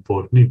very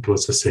important. It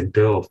was a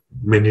center of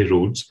many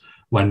routes.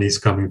 One is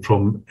coming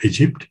from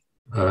Egypt,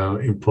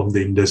 from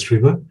the Indus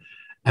River,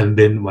 and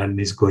then one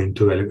is going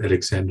to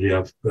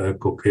Alexandria,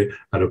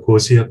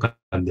 Arachosia,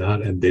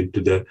 Kandahar, and then to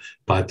the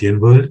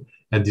Parthian world.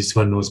 And this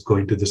one was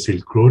going to the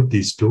Silk Road,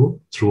 these two,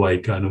 through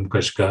Iconium,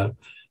 Kashgar,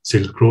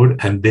 Silk Road,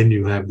 and then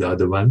you have the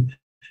other one,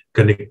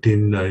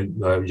 connecting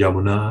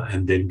Yamuna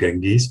and then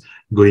Ganges,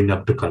 going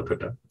up to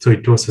Calcutta. So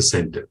it was a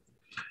center.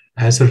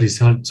 As a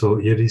result, so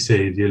here is an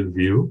aerial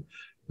view,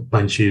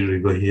 Panchi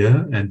River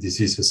here, and this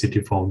is a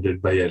city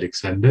founded by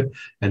Alexander,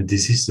 and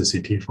this is the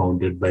city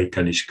founded by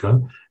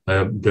Kanishka,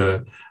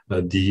 the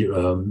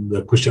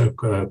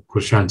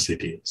Kushan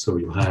city. So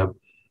you have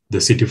the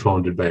city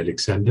founded by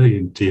Alexander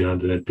in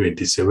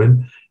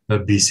 327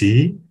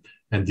 BCE,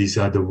 and these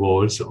are the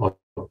walls of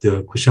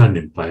the Kushan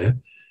Empire.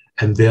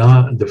 And they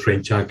are the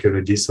French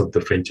archaeologists of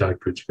the French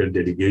archaeological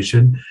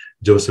delegation.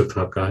 Joseph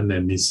Hakan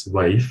and his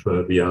wife,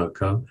 Ria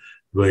Hakan,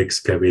 were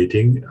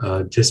excavating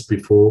just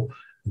before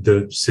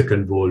the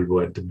Second World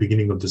War. At the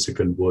beginning of the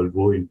Second World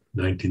War in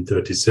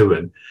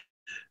 1937,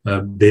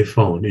 they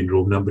found in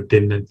room number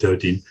 10 and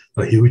 13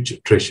 a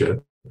huge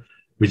treasure,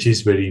 which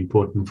is very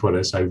important for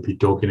us. I'll be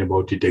talking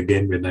about it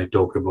again when I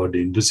talk about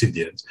the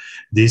Indo-Scythians.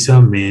 These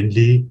are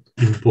mainly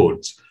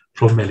imports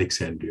from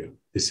Alexandria.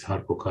 This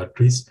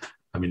Harpocrates,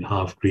 I mean,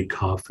 half Greek,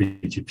 half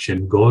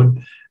Egyptian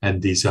god,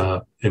 and these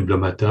are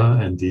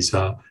emblemata, and these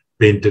are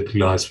painted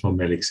glass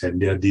from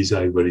Alexandria. These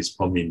ivories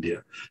from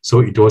India. So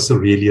it was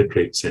really a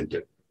trade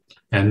center,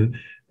 and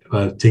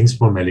things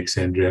from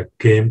Alexandria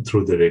came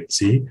through the Red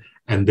Sea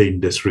and the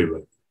Indus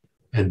River,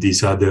 and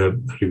these are the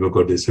river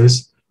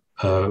goddesses.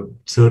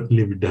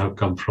 Certainly would have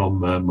come from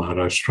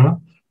Maharashtra,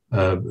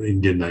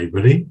 Indian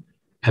ivory,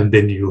 and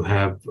then you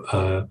have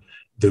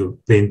the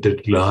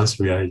painted glass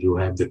where you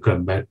have the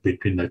combat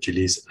between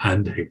Achilles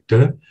and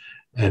Hector,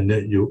 and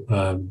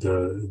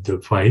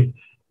the fight,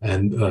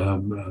 and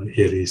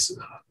here is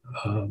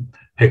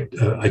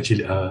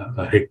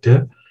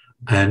Hector,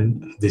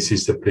 and this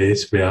is the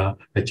place where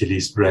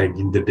Achilles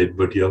dragging the dead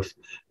body of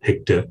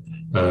Hector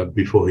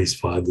before his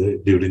father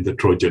during the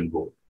Trojan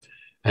War,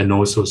 and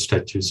also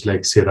statues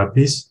like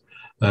Serapis,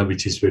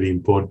 which is very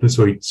important.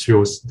 So it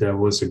shows there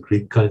was a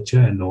Greek culture,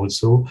 and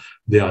also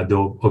the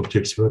other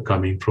objects were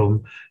coming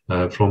from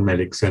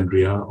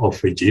Alexandria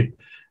of Egypt.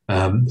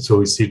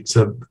 So it's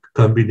a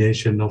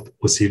combination of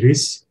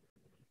Osiris,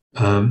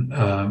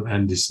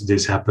 and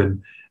this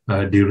happened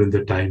during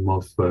the time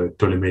of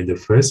Ptolemy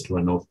I,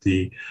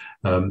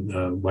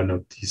 one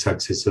of the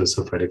successors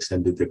of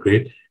Alexander the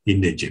Great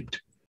in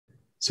Egypt.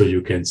 So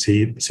you can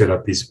see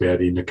Serapis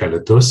wearing a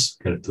calathos.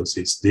 Calathos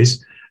is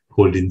this,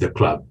 holding the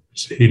club.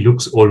 So he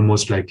looks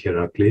almost like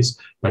Heracles,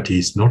 but he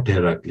is not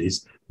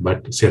Heracles,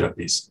 but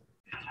Serapis.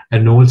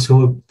 And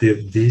also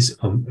these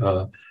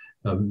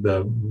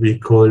we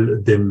call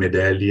them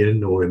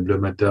medallion or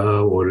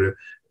emblemata or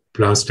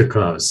plaster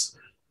casts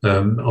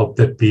of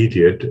that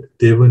period.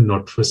 They were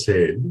not for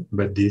sale,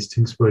 but these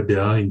things were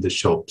there in the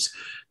shops.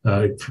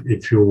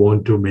 If you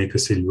want to make a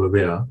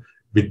silverware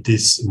with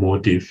this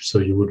motif, so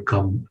you would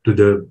come to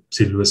the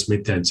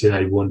silversmith and say,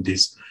 I want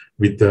this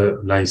with a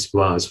nice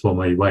vase for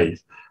my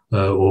wife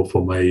or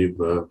for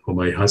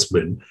my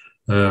husband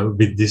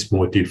with this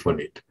motif on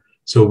it.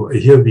 So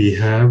here we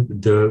have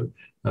the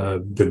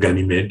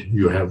Ganymede.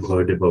 You have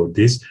heard about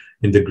this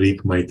in the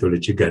Greek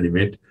mythology.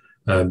 Ganymede,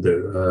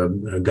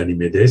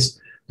 Ganymedes,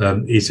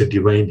 is a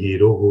divine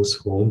hero whose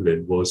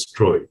homeland was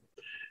Troy.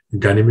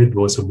 Ganymede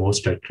was the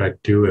most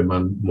attractive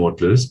among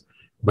mortals,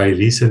 by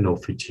reason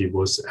of which he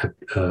was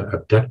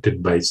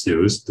abducted by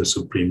Zeus, the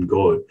supreme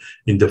god,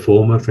 in the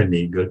form of an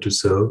eagle to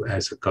serve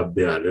as a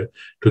cupbearer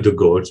to the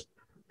gods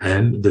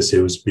and the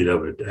Zeus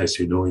beloved. As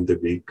you know, in the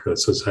Greek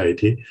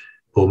society,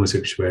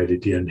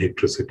 homosexuality and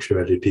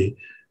heterosexuality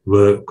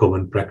were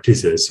common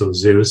practices. So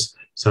Zeus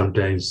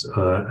sometimes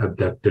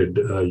abducted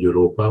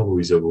Europa, who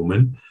is a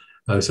woman,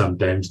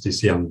 sometimes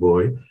this young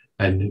boy,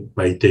 and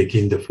by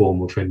taking the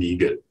form of an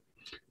eagle.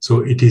 So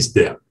it is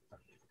there.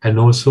 And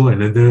also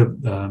another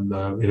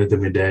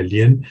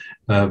medallion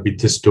with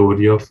the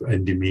story of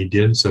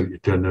Endymion, so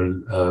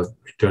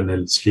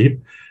eternal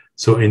sleep.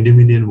 So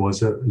Endymion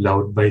was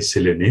loved by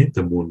Selene,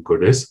 the moon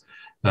goddess,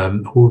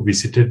 who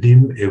visited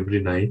him every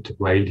night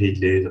while he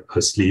lay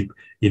asleep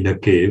in a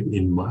cave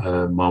in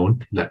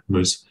Mount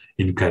Latmus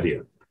in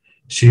Caria.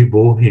 She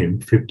bore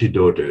him 50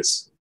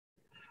 daughters.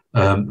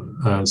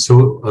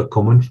 So a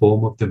common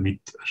form of the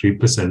myth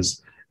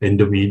represents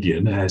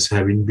Endymion as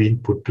having been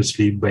put to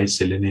sleep by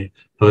Selene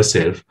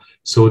herself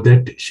so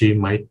that she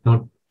might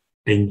not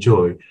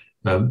enjoy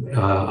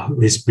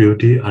his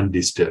beauty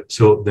undisturbed.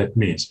 So that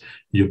means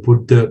you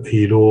put the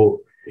hero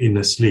in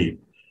a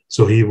sleep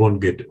so he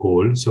won't get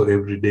old. So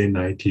every day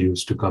night he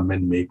used to come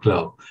and make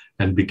love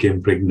and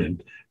became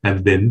pregnant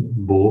and then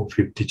bore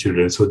 50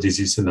 children. So this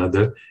is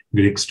another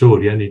Greek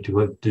story, and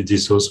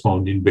this was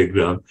found in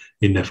Begram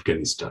in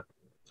Afghanistan.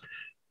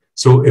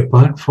 So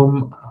apart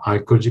from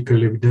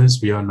archaeological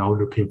evidence, we are now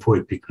looking for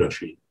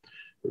epigraphy.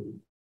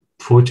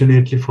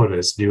 Fortunately for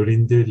us,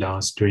 during the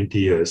last 20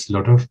 years, a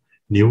lot of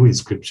new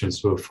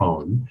inscriptions were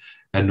found.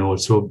 And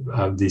also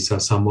these are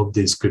some of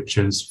the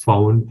inscriptions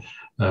found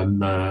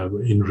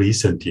in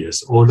recent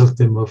years. All of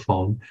them were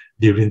found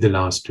during the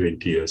last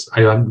 20 years.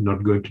 I am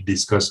not going to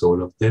discuss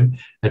all of them,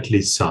 at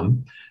least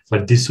some.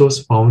 But this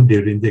was found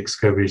during the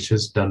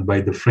excavations done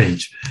by the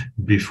French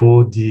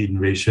before the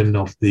invasion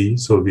of the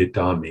Soviet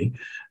army.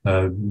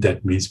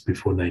 That means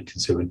before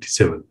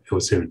 1977 or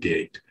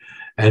 78.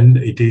 And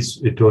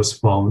it was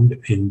found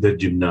in the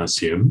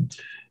gymnasium.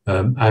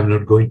 I'm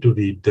not going to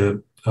read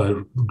the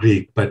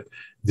Greek, but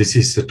this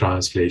is the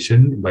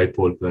translation by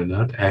Paul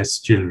Bernard. As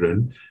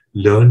children,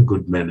 learn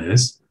good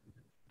manners.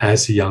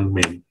 As young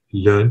men,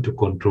 learn to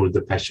control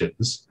the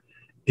passions.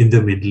 In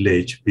the middle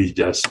age, be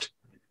just.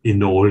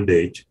 In old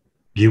age,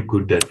 give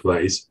good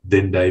advice,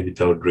 then die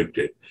without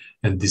regret.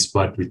 And this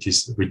part,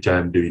 which I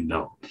am doing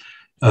now.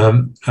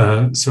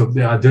 So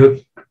the other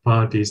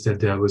part is that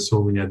there were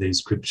so many other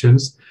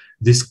inscriptions.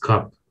 This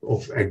cup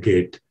of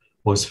agate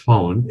was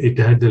found. It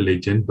had the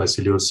legend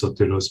Basileos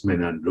Soteros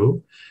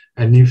Menandro.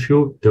 And if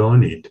you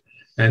turn it,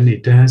 and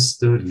it has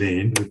the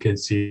name, we can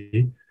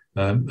see,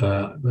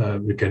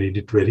 we can read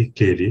it very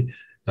clearly,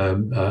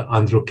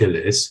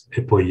 Androkeles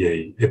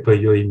Epoiei.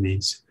 Epoiei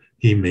means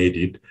he made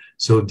it.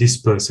 So this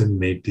person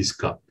made this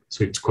cup.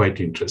 So it's quite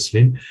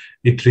interesting.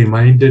 It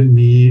reminded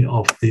me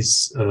of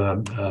this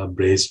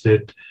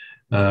bracelet,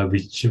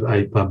 which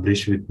I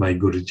published with my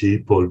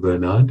Guruji, Paul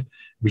Bernard,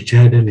 which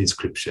had an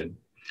inscription.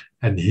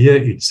 And here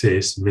it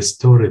says,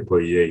 Mestor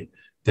Epoiei.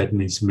 That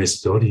means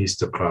Mestor, he is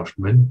the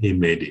craftsman, he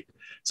made it.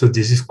 So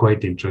this is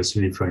quite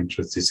interesting. If you're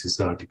interested, this is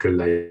the article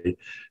I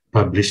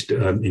published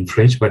in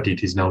French, but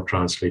it is now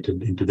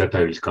translated into that.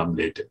 I will come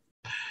later.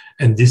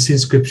 And this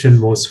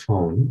inscription was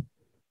found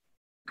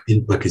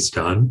in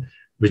Pakistan,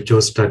 which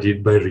was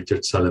studied by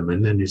Richard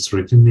Solomon, and it's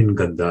written in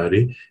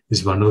Gandhari.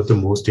 It's one of the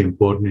most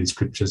important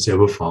inscriptions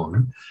ever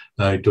found.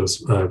 It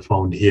was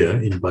found here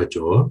in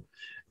Bajaur.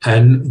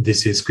 And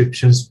this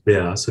inscription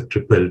bears a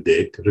triple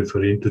date,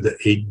 referring to the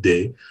 8th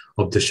day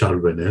of the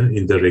Sharvana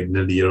in the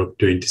regnal year of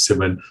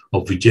 27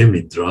 of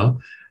Vijayamitra,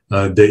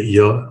 the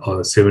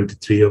year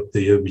 73 of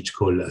the year which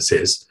called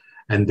Assess,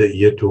 and the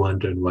year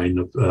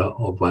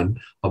 201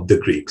 of the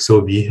Greek. So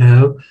we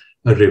have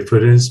a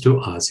reference to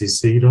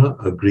Asis era,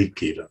 a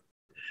Greek era.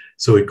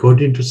 So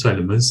according to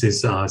Solomon,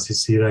 since the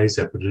Asis era is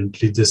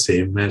apparently the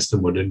same as the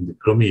modern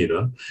Vikram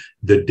era,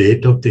 the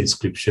date of the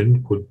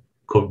inscription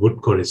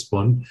would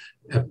correspond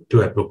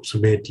to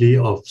approximately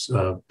of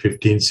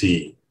 15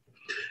 CE.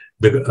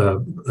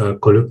 The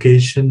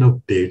collocation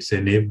of dates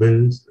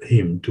enables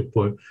him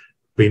to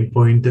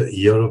pinpoint the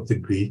year of the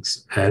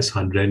Greeks as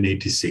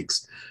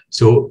 186.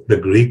 So the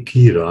Greek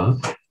era,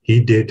 he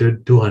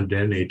dated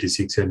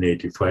 286 and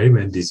 85,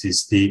 and this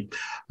is the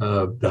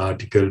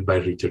article by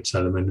Richard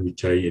Solomon,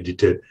 which I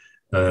edited,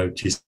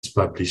 which is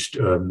published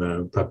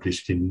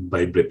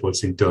by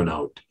Brepols in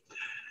Turnout.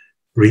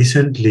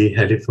 Recently,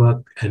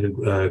 Halifax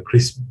and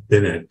Chris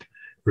Bennett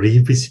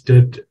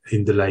revisited,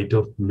 in the light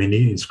of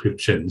many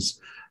inscriptions,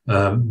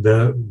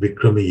 the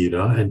Vikram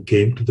era and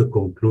came to the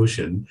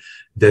conclusion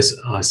that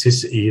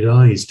Asis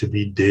era is to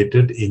be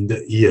dated in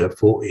the year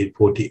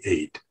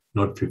 48,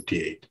 not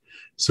 58.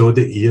 So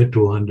the year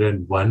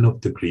 201 of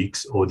the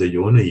Greeks, or the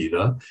Yona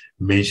era,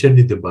 mentioned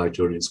in the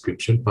Bajaur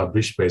inscription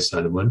published by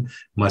Solomon,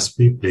 must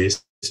be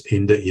placed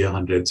in the year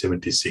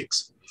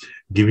 176,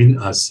 giving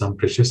us some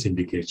precious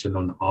indication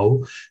on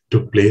how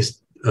to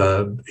place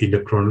in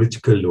a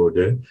chronological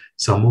order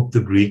some of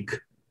the Greek,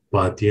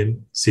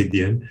 Parthian,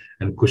 Scythian,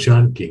 and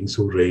Kushan kings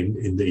who reigned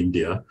in the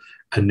India,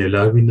 and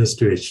allowing us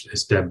to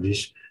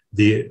establish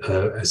the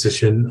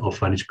accession of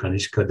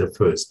Kanishka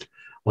I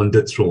on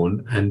the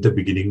throne and the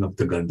beginning of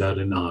the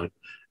Gandharan art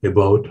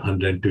about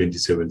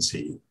 127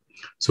 CE.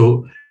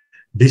 So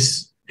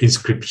this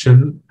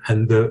inscription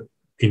and the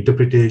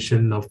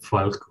interpretation of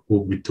Falk,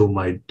 with whom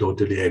I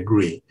totally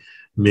agree,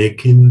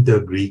 making the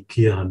Greek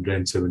year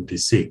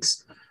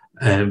 176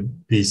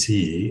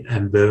 BCE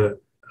and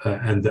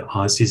the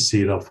Asis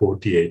era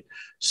 48.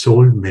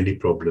 solve many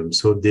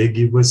problems. So they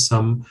give us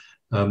some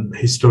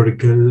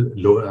historical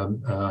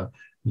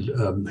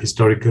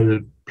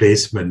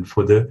placement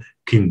for the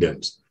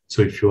kingdoms.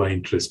 So if you are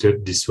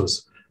interested, this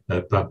was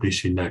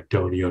published in Acta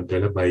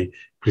Orientala by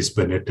Chris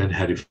Bennett and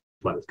Harry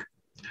Falk.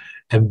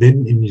 And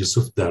then in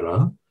Yusuf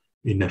Dara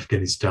in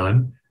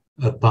Afghanistan,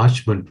 a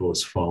parchment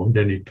was found,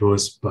 and it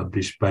was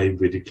published by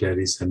Very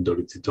Clarice and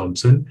Dorothy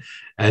Thompson,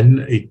 and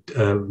it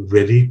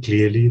very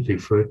clearly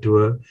referred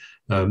to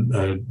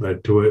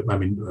it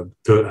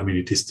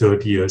is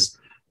 30 years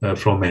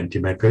from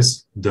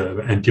Antiochus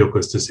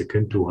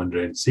II,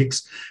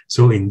 206.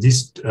 So in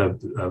this,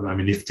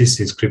 if this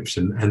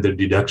inscription and the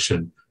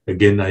deduction,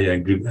 again, I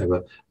agree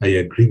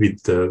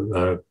with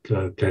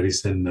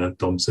Clarice and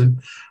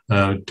Thompson,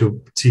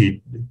 to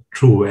see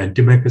true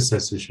Antiochus'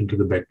 accession to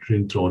the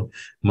Bactrian throne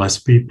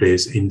must be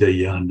placed in the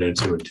year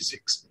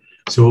 176.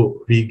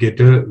 So we get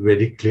a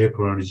very clear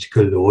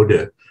chronological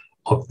order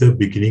of the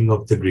beginning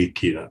of the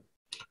Greek era.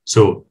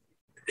 So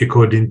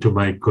according to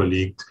my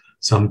colleagues,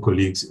 some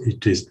colleagues,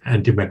 it is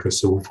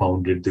Antiochus who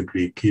founded the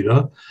Greek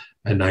era,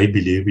 and I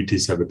believe it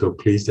is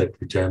Agathocles, that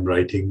which I am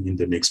writing in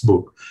the next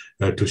book,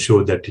 to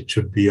show that it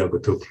should be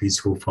Agathocles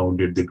who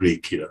founded the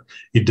Greek era.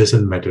 It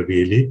doesn't matter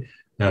really,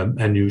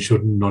 and you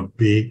should not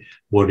be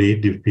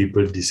worried if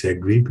people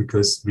disagree,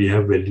 because we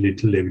have very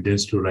little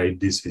evidence to write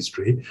this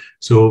history.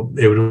 So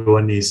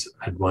everyone is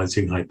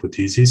advancing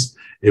hypotheses.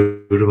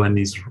 Everyone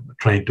is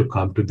trying to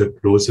come to the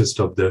closest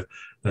of the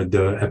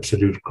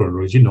absolute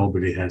chronology.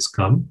 Nobody has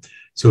come.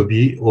 So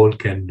we all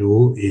can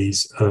do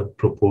is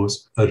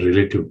propose a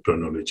relative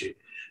chronology.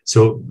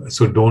 So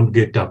don't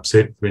get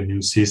upset when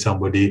you see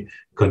somebody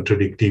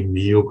contradicting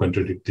me or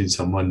contradicting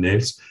someone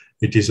else.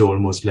 It is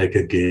almost like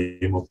a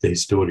game of the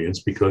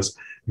historians, because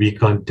we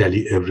can't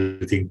tally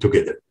everything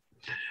together.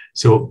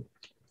 So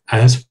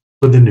as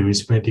for the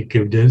numismatic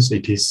evidence,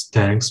 it is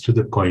thanks to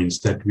the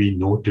coins that we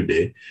know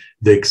today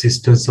the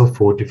existence of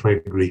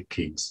 45 Greek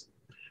kings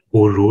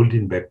who ruled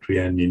in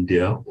Bactria and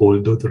India,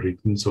 although the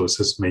written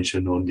sources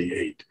mention only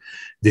 8.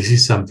 This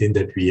is something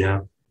that we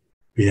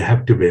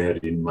have to bear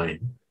in mind.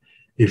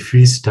 If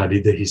we study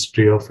the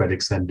history of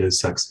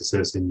Alexander's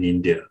successors in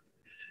India,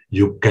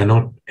 you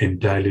cannot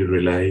entirely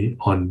rely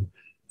on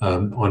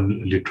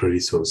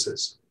literary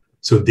sources.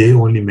 So they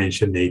only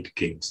mention 8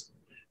 kings.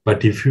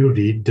 But if you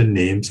read the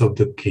names of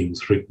the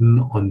kings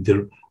written on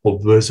the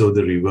obverse or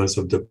the reverse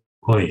of the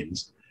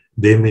coins,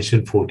 they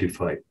mention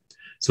 45.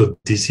 So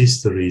this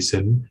is the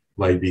reason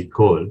why we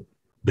call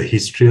the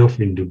history of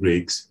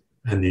Indo-Greeks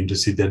and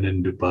Indo-Scythian and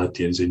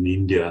Indo-Parthians in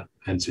India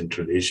and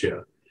Central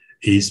Asia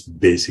is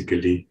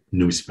basically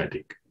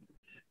numismatic.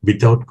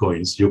 Without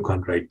coins, you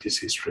can't write this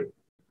history,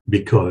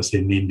 because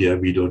in India,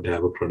 we don't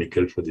have a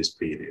chronicle for this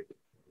period.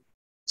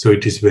 So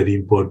it is very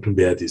important to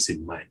bear this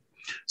in mind.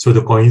 So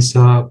the coins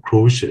are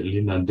crucial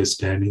in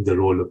understanding the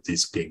role of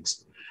these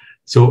kings.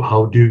 So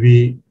how do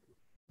we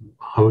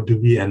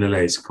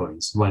analyze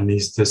coins? One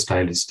is the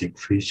stylistic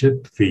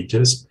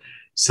features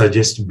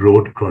suggest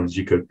broad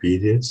chronological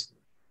periods,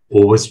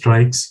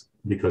 overstrikes,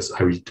 because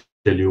I will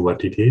tell you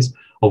what it is,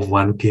 of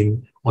one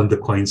king on the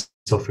coins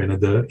of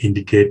another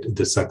indicate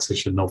the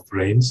succession of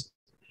reigns.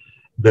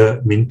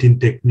 The minting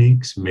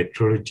techniques,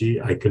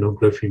 metrology,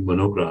 iconography,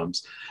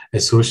 monograms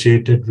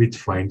associated with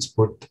fine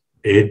spot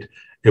aid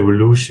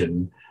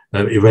evaluation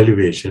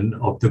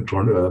of the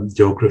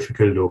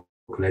geographical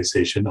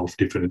localization of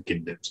different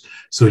kingdoms.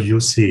 So you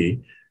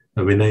see,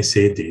 when I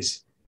say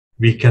this,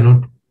 we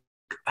cannot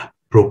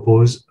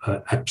propose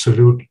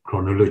absolute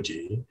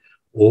chronology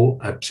or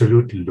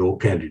absolute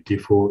locality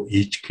for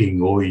each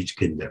king or each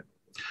kingdom.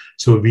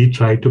 So we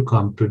try to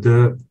come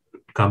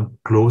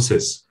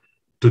closest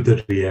to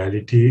the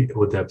reality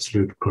or the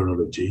absolute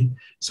chronology.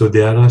 So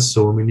there are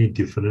so many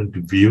different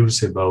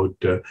views about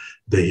the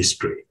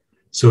history.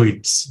 So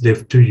it's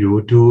left to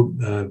you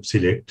to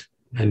select,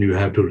 and you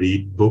have to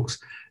read books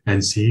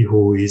and see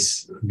who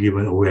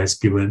has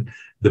given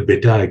the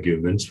better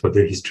arguments for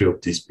the history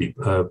of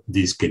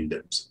these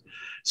kingdoms.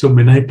 So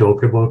when I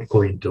talk about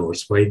coin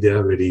hoards, why they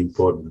are very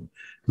important.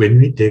 When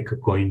we take a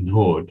coin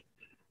hoard,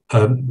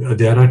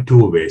 there are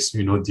 2 ways.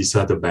 These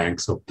are the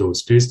banks of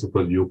those days,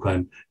 because you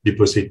can't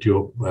deposit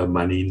your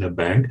money in a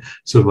bank.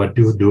 So what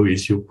you do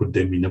is you put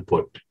them in a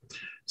pot.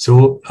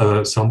 So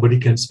somebody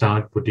can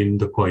start putting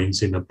the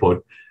coins in a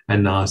pot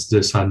and ask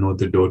the son or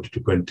the daughter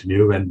to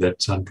continue, and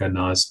that son can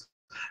ask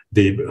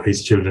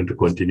his children to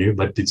continue.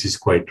 But this is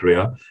quite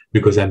rare,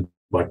 because at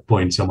what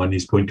point someone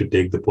is going to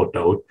take the pot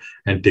out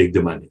and take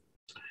the money.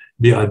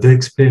 The other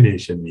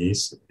explanation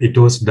is it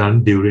was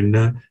done during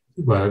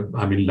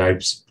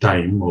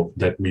lifetime of,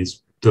 that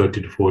means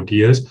 30 to 40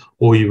 years,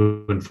 or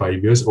even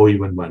 5 years, or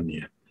even 1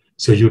 year.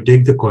 So you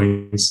take the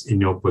coins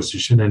in your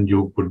possession and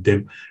you put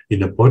them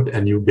in a pot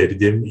and you bury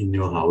them in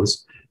your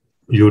house.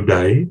 You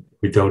die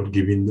without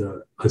giving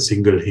a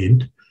single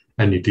hint,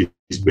 and it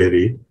is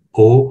buried.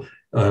 Or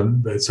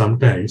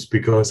sometimes,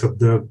 because of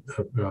the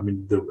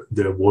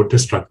water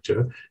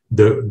structure,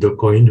 the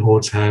coin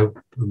hoards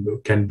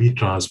can be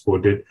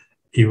transported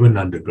even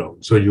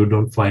underground. So you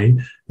don't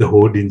find the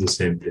hoard in the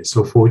same place.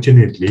 So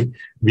fortunately,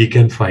 we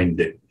can find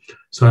them.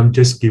 So I'm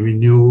just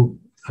giving you,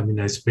 I mean,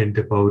 I spent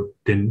about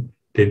 10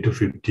 to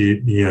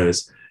 15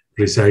 years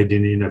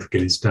residing in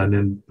Afghanistan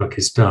and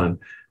Pakistan,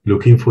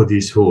 looking for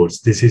these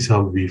hoards. This is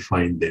how we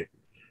find them.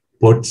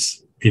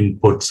 In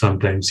pots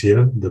sometimes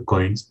here, the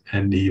coins,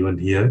 and even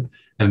here,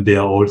 and they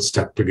are all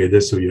stuck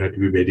together. So you have to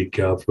be very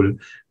careful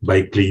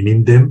by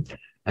cleaning them.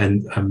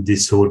 And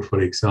this hoard, for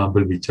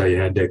example, which I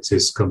had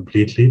access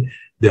completely,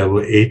 there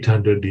were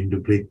 800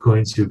 Indo-Greek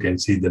coins. You can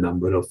see the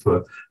number of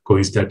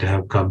coins that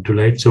have come to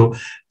light. So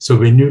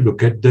when you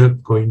look at the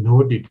coin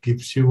hoard, it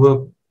gives you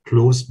a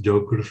close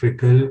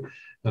geographical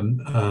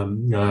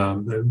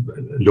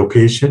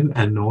location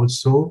and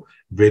also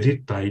very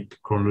tight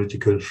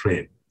chronological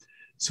frame.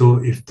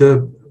 So if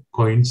the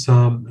coins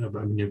are,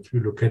 I mean, if you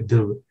look at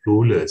the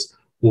rulers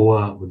who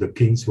are the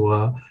kings who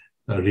are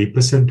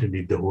represented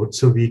in the hoard,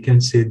 so we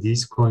can say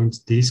these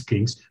coins, these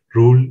kings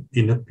rule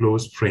in a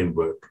closed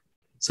framework.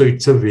 So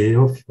it's a way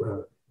of,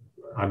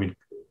 I mean,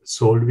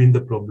 solving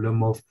the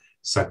problem of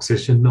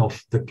succession of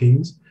the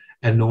kings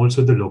and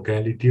also the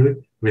locality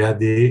where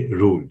they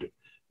ruled.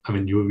 I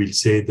mean, you will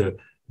say that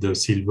the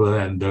silver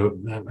and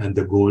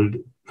the gold,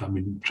 I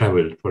mean,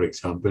 traveled. For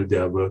example,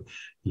 there were a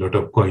lot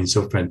of coins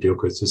of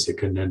Antiochus II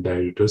and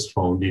Diodotus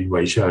found in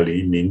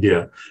Vaishali in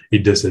India.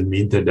 It doesn't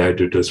mean that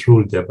Diodotus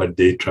ruled there, but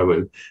they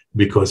traveled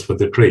because for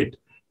the trade.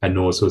 And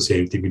also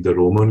same thing with the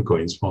Roman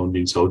coins found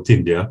in South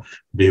India.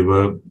 They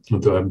were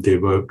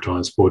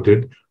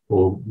transported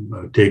or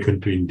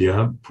taken to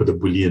India for the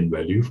bullion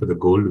value, for the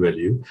gold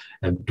value,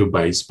 and to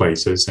buy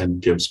spices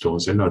and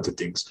gemstones and other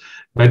things.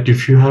 But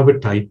if you have a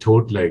tight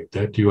hoard like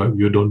that,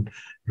 you don't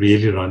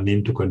really run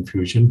into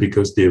confusion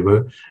because they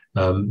were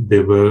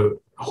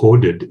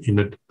hoarded in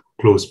a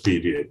closed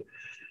period.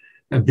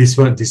 And this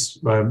one,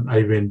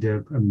 I went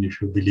there. I mean,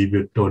 if you believe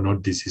it or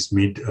not, this is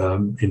me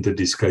in the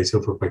disguise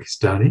of a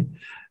Pakistani.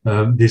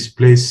 This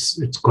place,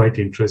 it's quite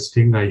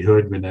interesting. I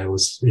heard when I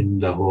was in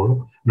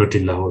Lahore, not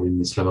in Lahore,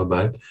 in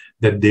Islamabad,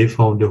 that they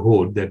found a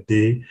hoard that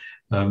the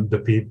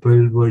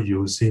people were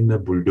using a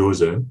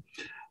bulldozer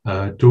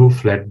to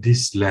flood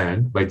this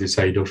land by the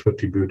side of a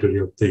tributary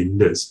of the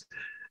Indus.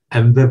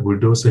 And the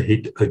bulldozer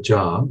hit a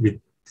jar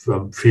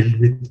filled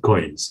with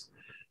coins.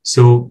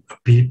 So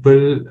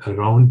people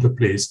around the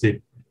place,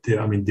 they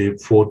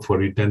fought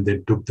for it and they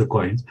took the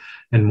coins,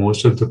 and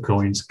most of the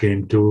coins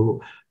came to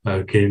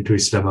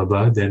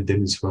Islamabad and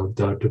then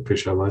Islamabad to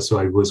Peshawar. So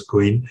I was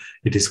going.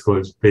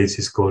 Place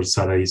is called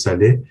Sarai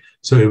Saleh.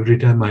 So every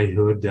time I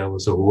heard there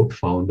was a hoard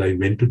found, I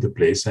went to the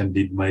place and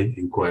did my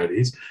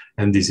inquiries,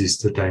 and this is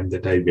the time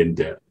that I went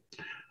there.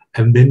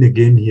 And then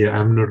again here,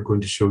 I'm not going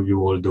to show you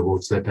all the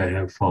hoards that I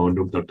have found,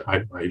 or not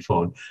I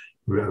found,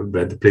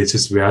 where the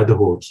places where the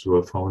hoards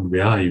were found,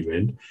 where I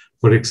went.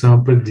 For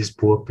example, this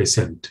poor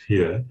peasant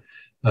here,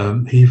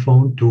 he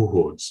found two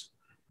hoards.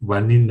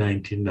 One in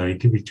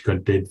 1990, which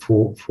contained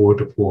 400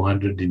 to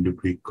 400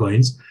 Indo-Greek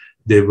coins.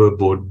 They were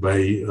bought by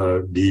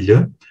a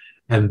dealer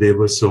and they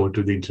were sold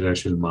to the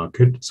international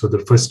market. So the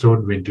first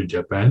hoard went to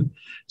Japan.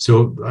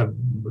 So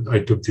I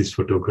took these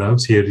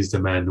photographs. Here is the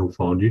man who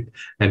found it,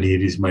 and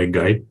here is my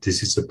guide.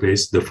 This is the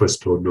place the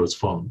first hoard was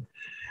found.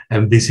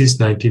 And this is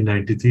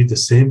 1993, the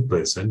same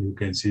person. You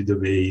can see the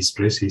way he's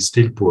dressed. He's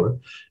still poor.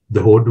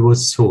 The hoard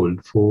was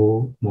sold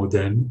for more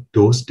than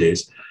those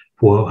days,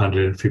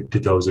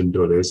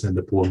 $450,000, and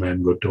the poor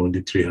man got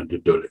only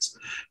 $300.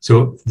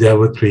 So there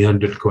were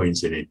 300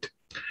 coins in it.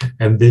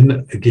 And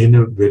then again,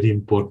 a very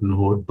important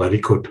hoard,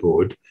 Barikot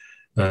hoard,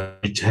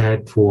 which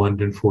had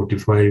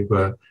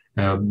 445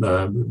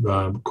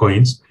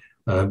 coins.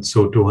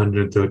 So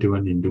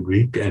 231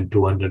 Indo-Greek and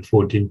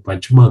 214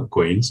 Panchmark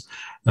coins,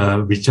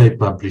 which I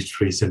published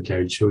recently.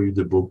 I'll show you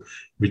the book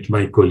with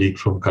my colleague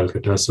from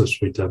Calcutta,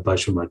 Susmita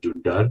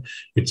Bashumadundar.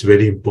 It's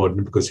very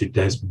important because it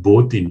has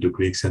both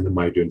Indo-Greeks and the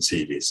Maidon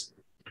series.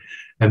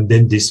 And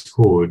then this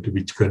hoard,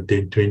 which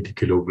contained 20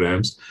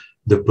 kilograms,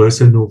 the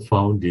person who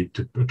found it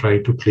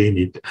tried to clean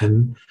it,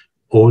 and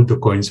all the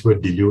coins were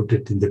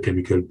diluted in the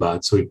chemical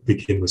bath, so it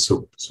became a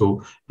soup.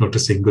 So not a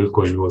single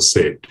coin was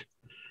saved.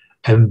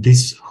 And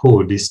this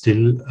hoard is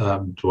still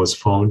was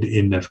found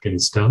in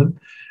Afghanistan,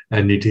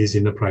 and it is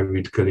in a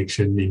private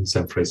collection in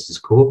San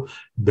Francisco.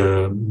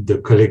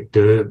 The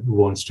collector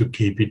wants to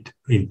keep it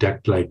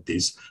intact like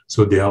this,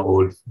 so they are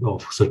all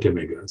of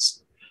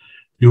Sotemegas.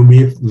 You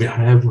may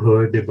have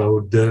heard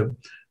about the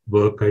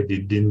work I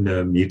did in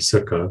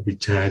Mitsaka,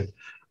 which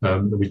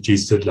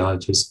is the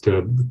largest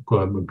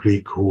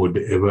Greek hoard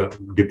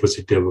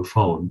deposit ever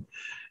found.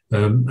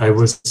 I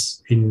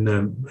was in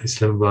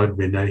Islamabad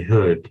when I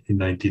heard in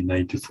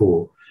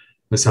 1994,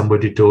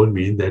 somebody told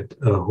me that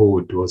a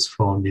hoard was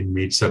found in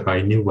Mitsaka.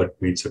 I knew what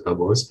Mitsaka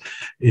was.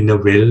 In a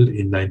well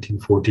in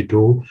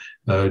 1942,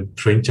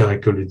 French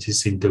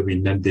archaeologists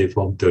intervened and they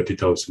found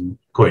 30,000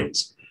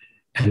 coins.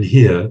 And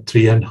here,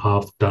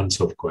 3.5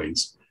 tons of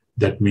coins.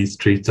 That means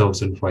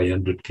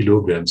 3,500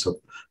 kilograms of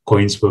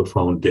coins were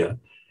found there.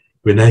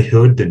 When I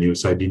heard the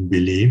news, I didn't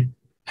believe.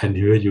 And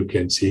here you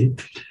can see,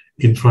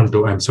 in front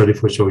of, I'm sorry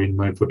for showing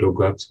my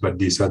photographs, but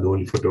these are the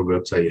only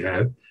photographs I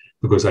have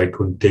because I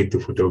couldn't take the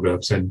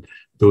photographs, and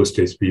those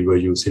days we were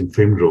using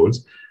film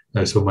rolls.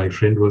 So my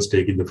friend was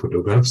taking the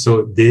photographs.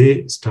 So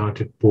they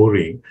started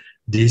pouring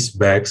these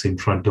bags in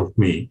front of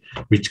me,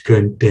 which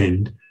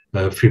contained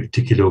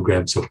 50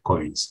 kilograms of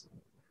coins.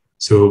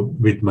 So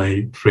with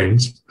my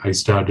friends, I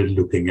started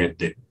looking at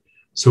them.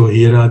 So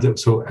here are the,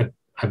 so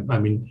I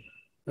mean,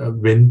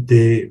 when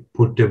they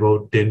put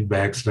about 10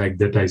 bags like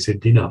that, I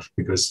said enough,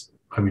 because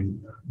I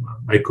mean,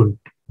 I couldn't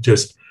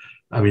just,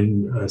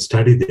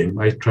 study them.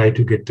 I tried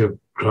to get a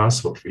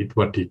grasp of it,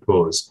 what it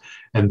was.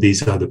 And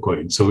these are the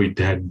coins. So it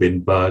had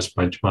Benbas,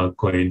 Punchmark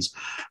coins,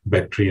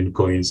 Bactrian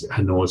coins,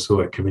 and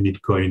also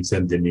Achaemenid coins,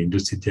 and then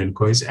Indo-Scythian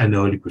coins, and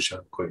early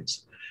Kushan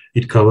coins.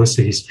 It covers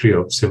the history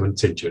of 7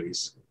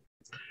 centuries.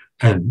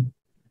 And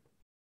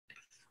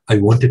I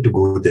wanted to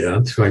go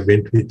there. So I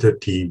went with a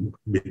team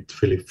with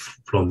Philip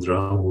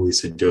Flondra, who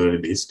is a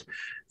journalist.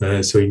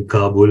 So in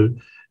Kabul,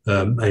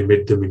 I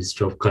met the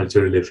Minister of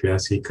Cultural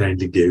Affairs. He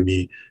kindly gave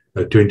me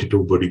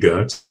 22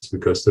 bodyguards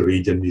because the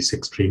region is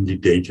extremely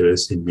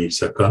dangerous in Mir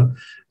Saka.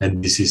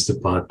 And this is the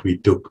path we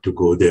took to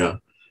go there.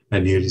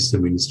 And here is the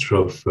Minister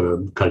of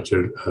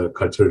Cultural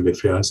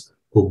Affairs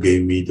who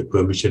gave me the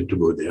permission to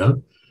go there.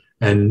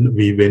 And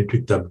we went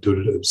with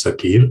Abdul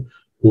Sakir,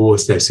 who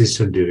was the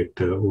assistant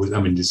director, who was,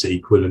 this is the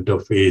equivalent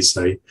of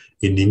ASI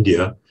in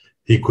India.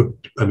 He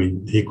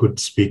could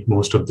speak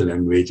most of the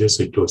languages.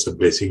 It was a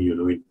blessing,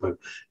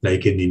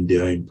 like in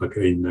India, in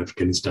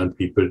Afghanistan,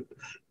 people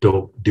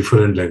talk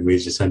different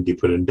languages and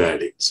different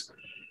dialects.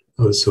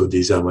 So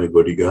these are my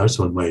bodyguards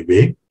on my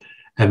way.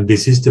 And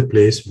this is the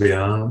place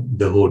where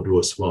the hoard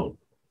was found.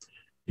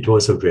 It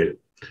was a well.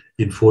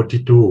 In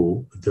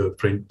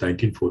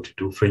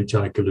 1942, French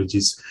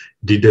archaeologists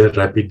did a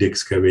rapid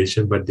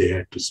excavation, but they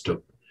had to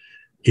stop.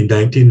 In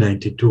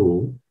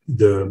 1992,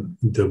 the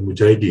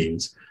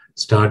Mujahideens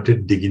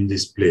started digging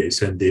this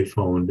place, and they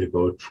found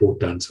about 4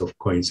 tons of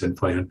coins and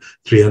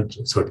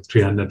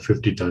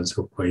 350 tons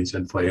of coins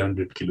and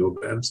 500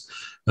 kilograms.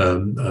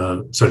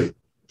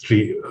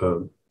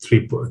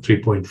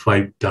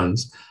 3.5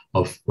 tons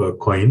of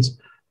coins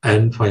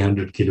and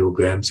 500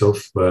 kilograms of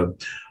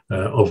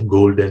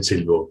gold and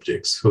silver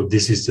objects. So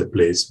this is the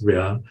place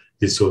where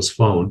this was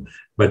found,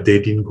 but they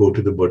didn't go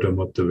to the bottom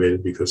of the well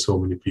because so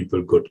many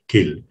people got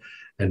killed.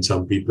 And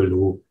some people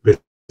who,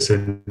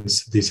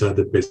 peasants, these are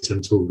the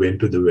peasants who went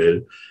to the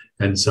well,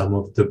 and some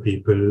of the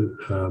people,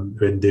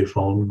 when they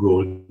found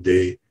gold,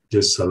 they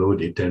just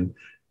swallowed it and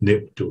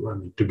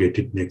to get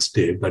it next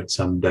day, but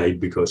some died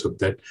because of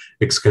that.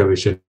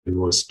 Excavation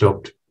was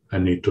stopped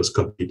and it was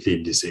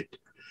completely illicit.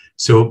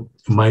 So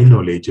my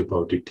knowledge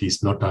about it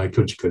is not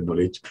archaeological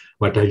knowledge.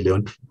 What I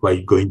learned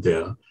by going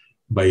there,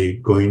 by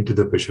going to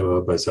the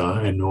Peshawar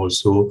Bazaar, and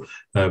also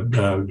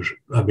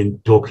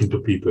talking to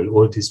people.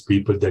 All these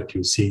people that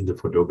you see in the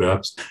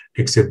photographs,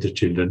 except the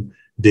children,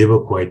 they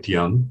were quite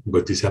young,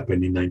 but this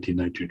happened in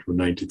 1992,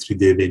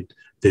 93.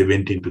 They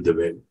went into the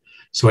well.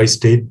 So I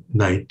stayed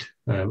night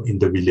in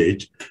the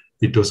village.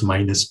 It was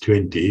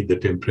 -20, the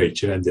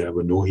temperature, and there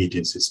were no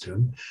heating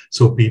system.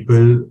 So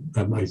people,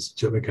 I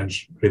can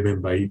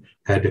remember I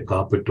had a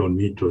carpet on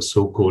me. It was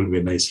so cold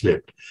when I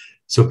slept.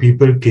 So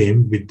people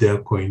came with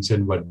their coins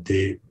and what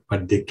they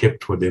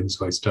kept for them.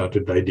 So I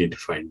started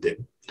identifying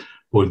them,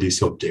 all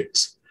these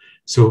objects.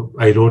 So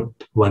I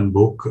wrote one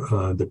book,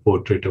 The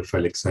Portrait of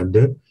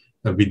Alexander,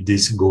 with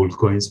these gold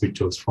coins, which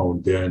was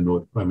found there.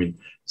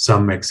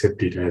 Some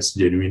accept it as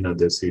genuine,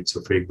 others say it's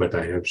a fake, but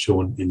I have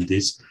shown in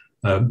this,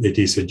 it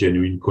is a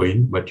genuine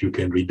coin, but you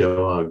can read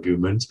our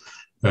arguments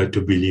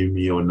to believe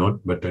me or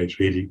not. But I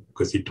really,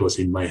 because it was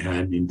in my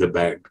hand in the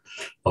bag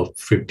of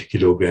 50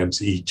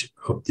 kilograms each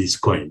of these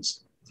coins.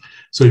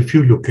 So if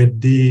you look at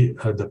the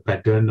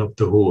pattern of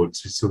the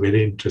hoards, it's a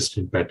very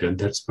interesting pattern.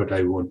 That's what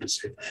I want to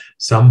say.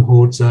 Some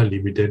hoards are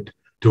limited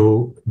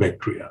to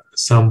Bactria.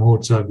 Some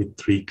hoards are with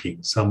 3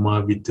 kings. Some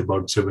are with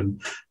about 7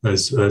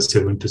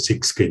 to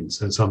 6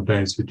 kings, and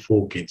sometimes with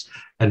 4 kings.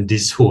 And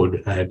this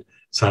hoard had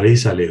Sare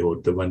Saleh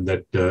hoard, the one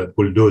that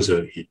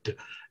bulldozer hit,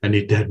 and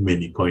it had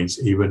many coins,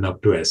 even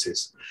up to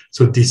asses.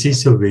 So this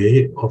is a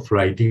way of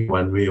writing,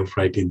 one way of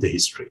writing the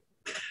history.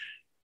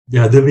 The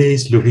other way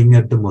is looking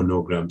at the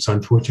monograms.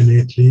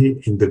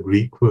 Unfortunately, in the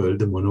Greek world,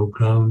 the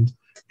monograms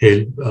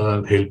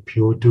help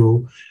you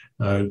to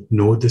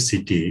know the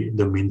city,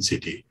 the main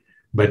city.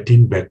 But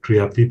in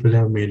Bactria, people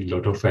have made a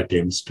lot of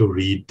attempts to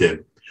read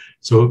them.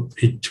 So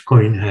each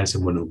coin has a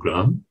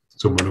monogram.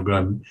 So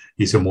monogram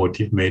is a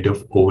motif made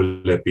of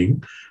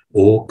overlapping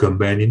or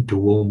combining 2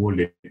 or more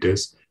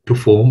letters to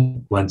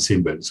form one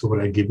symbol. So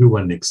I give you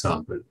one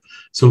example.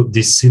 So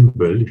this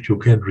symbol, if you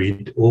can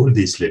read all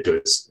these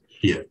letters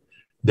here,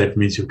 that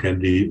means you can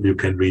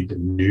read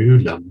nu,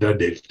 lambda,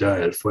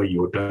 delta, alpha,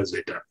 iota,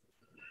 zeta.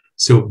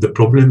 So the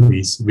problem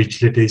is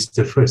which letter is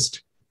the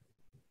first.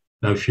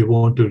 Now, if you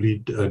want to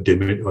read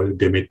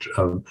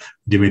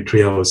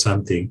Demetria or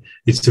something,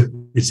 it's a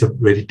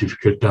very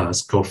difficult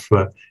task of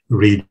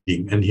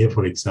reading. And here,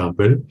 for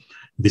example,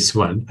 this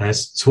one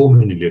has so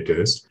many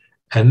letters,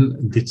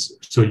 And this,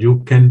 so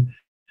you can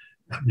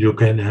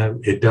have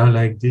eta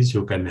like this,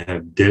 you can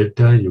have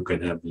delta, you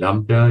can have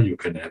lambda, you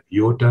can have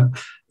iota,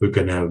 you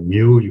can have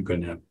mu, you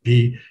can have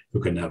p, you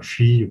can have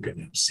phi, you can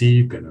have c,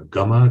 you can have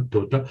gamma,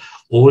 theta,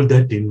 all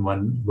that in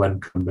one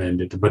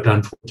command. But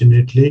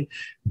unfortunately,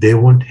 they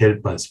won't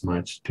help us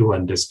much to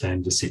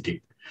understand the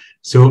city.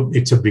 So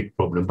it's a big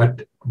problem.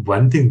 But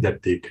one thing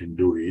that they can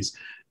do is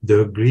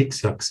the Greek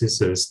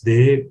successors,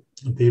 they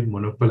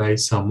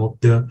monopolize some of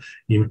the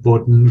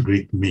important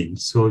Greek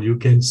means. So you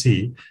can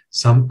see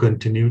some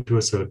continue to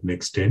a certain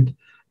extent,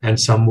 and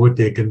some were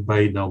taken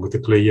by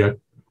Naugatuklaya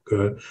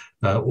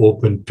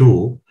Open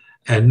 2,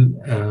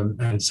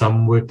 and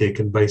some were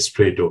taken by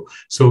Strato.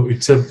 So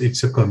it's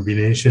a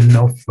combination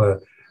of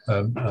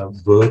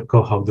work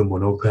of how the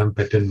monogram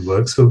pattern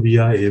works. So we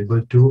are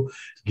able to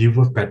give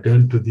a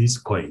pattern to these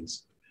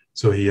coins.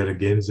 So here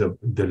again is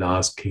the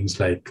last kings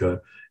like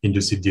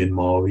Indus-Scythian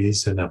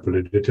Maoris and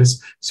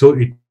Apollodorus. So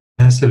it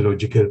has a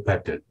logical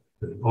pattern,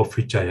 of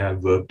which I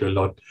have worked a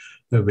lot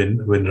when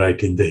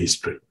writing the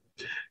history.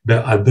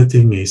 The other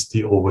thing is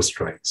the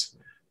overstrikes.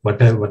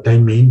 What I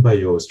mean by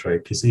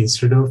overstrike is,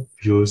 instead of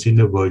using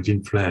a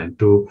virgin flan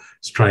to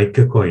strike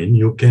a coin,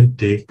 you can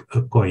take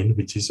a coin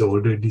which is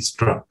already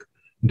struck,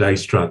 die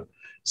struck.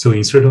 So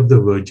instead of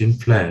the virgin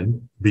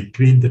flan,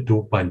 between the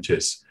two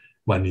punches,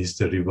 one is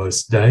the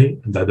reverse die,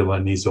 the other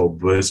one is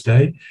obverse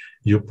die.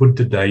 You put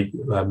the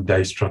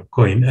die struck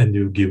coin and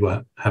you give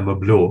a hammer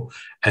blow,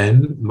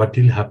 and what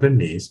will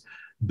happen is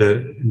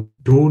the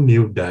two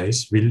new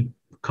dice will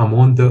come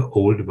on the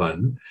old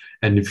one,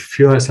 and if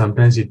you are,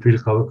 sometimes it will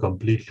cover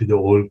completely the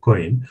old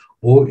coin,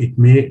 or it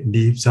may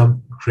leave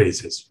some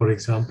traces. For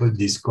example,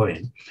 this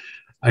coin,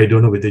 I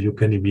don't know whether you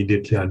can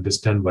immediately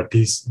understand what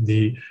is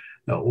the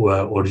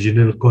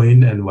original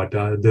coin and what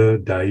are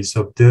the dice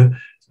of the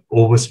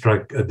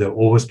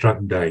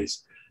overstruck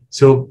dice.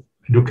 So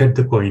look at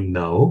the coin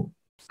now.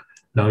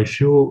 Now,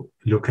 if you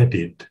look at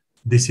it,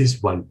 this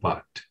is one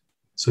part.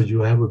 So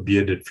you have a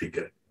bearded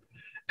figure,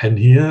 and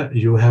here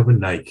you have a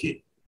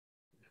Nike,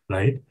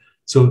 right?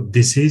 So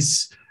this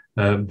is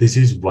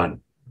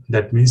one.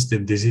 That means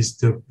that this is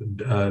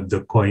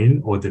the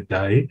coin or the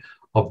die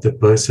of the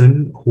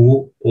person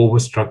who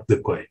overstruck the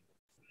coin.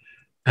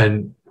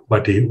 And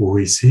what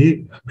we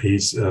see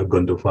is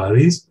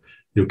Gondophares.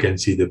 You can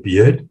see the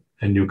beard,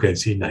 and you can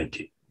see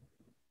Nike.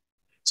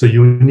 So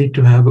you need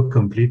to have a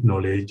complete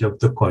knowledge of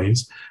the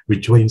coins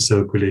which were in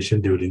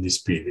circulation during this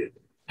period.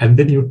 And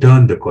then you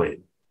turn the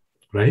coin,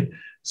 right?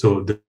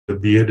 So the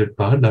bearded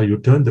part, now you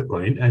turn the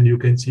coin and you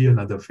can see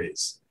another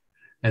face.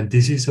 And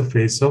this is a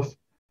face of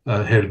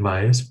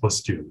Hermias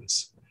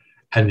Posthumus.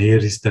 And here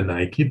is the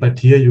Nike, but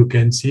here you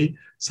can see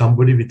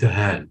somebody with a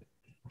hand.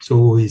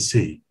 So we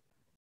see.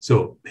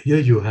 So here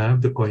you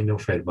have the coin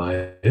of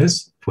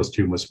Hermias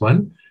Posthumus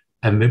 1,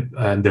 and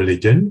the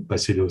legend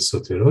Basileus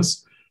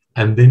Soteros,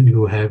 and then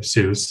you have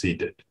Zeus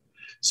seated.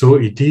 So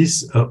it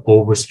is an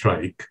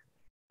overstrike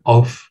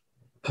of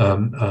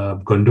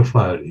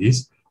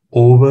Gondophares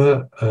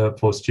over a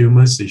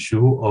posthumous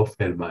issue of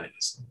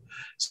Hermias.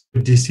 So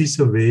this is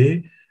a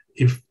way,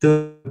 if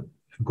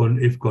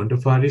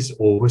Gondophares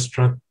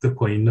overstruck the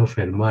coin of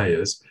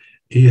Hermias,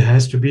 he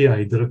has to be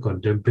either a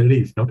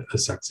contemporary, if not a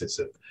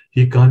successor.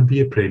 He can't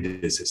be a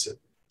predecessor.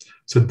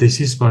 So this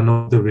is one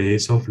of the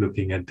ways of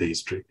looking at the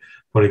history.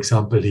 For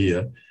example,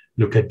 here,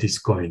 look at these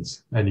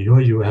coins. And here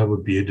you have a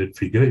bearded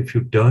figure. If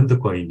you turn the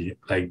coin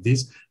like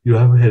this, you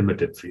have a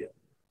helmeted figure.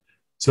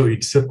 So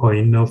it's a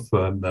coin of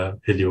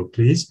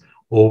Heliocles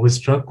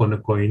overstruck on a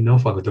coin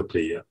of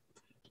Agathocleia.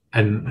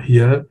 And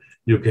here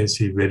you can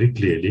see very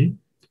clearly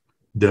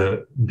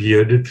the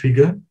bearded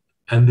figure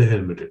and the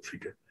helmeted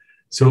figure.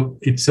 So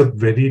it's a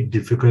very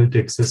difficult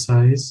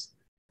exercise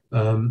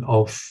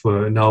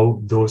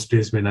now. Those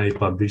days when I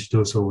published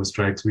those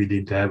overstrikes, we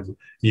didn't have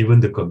even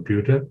the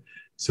computer.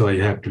 So I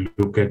have to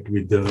look at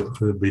with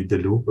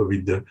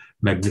the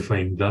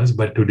magnifying glass.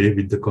 But today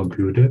with the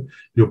computer,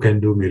 you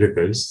can do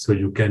miracles. So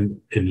you can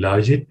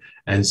enlarge it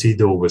and see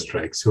the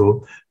overstrike.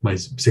 So my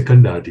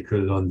second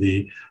article on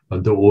the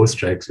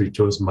overstrikes, which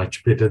was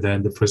much better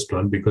than the first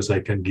one, because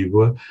I can give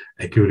a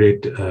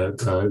accurate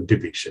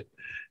depiction.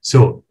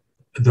 So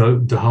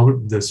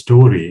the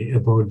story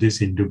about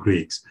this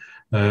Indo-Greeks,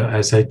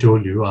 as I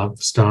told you,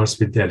 starts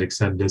with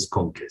Alexander's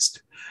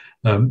conquest.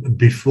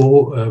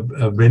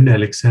 When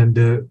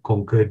Alexander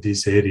conquered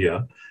this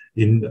area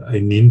in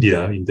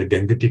India, in the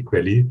Gangetic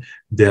Valley,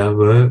 there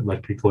were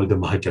what we call the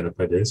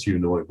Mahajanapadas. You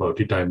know about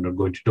it. I'm not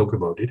going to talk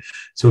about it.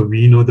 So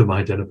we know the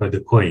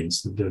Mahajanapada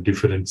coins, the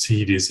different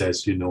series,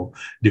 as you know,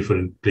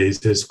 different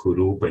places,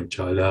 Kuru,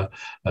 Panchala,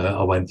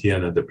 Avanti,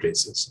 and other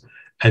places.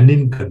 And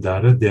in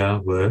Gandhara, there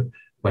were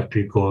what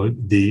we call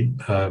the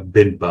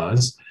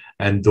Benbas,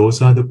 and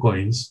those are the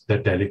coins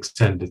that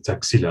Alexander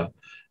Taxil,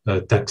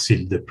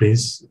 the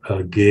prince,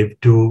 gave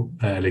to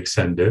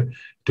Alexander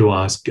to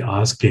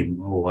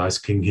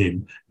asking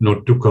him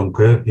not to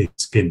conquer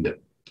his kingdom.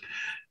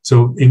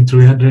 So in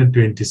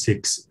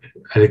 326,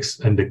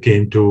 Alexander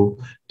came to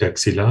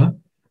Taxila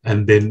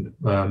And then,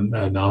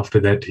 and after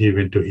that, he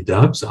went to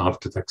Hidabs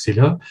after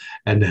Taxila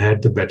and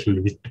had the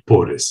battle with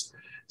Porus.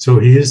 So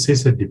here's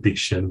a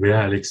depiction where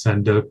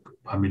Alexander,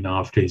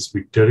 after his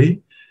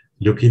victory,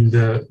 look in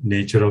the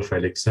nature of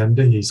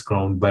Alexander, he's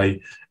crowned by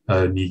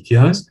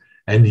Nicias.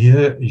 And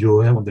here you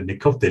have on the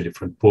neck of the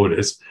elephant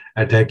Porus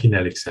attacking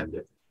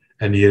Alexander.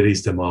 And here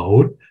is the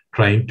Mahout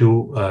trying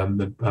to,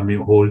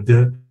 hold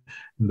the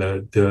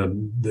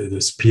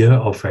spear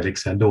of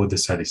Alexander or the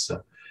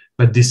Sarissa.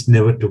 But this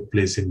never took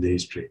place in the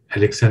history.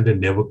 Alexander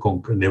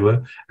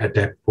never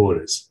attacked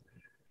Porus.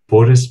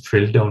 Porus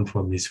fell down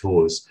from his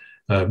horse.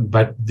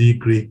 But the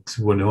Greeks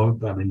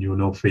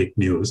were fake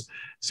news.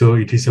 So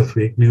it is a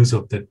fake news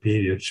of that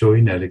period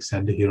showing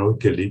Alexander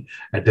heroically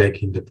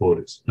attacking the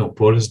Porus. No,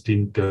 Porus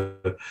didn't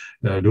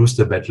lose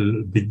the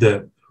battle with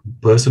the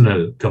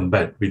personal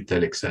combat with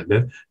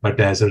Alexander, but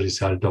as a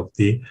result of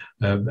the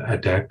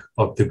attack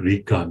of the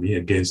Greek army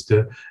against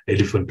the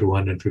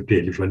 250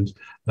 elephants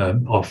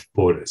of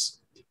Porus.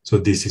 So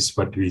this is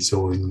what we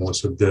saw in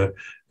most of the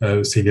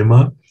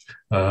cinema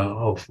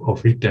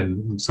of it,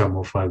 and some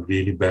of our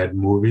really bad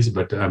movies,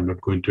 but I'm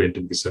not going to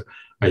enter this.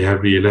 I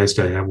have realized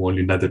I have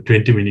only another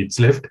 20 minutes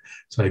left,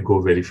 so I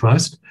go very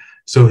fast.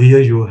 So here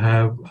you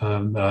have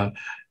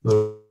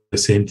the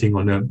same thing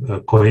on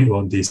a coin,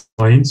 on these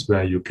coins,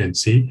 where you can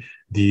see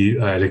the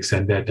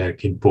Alexander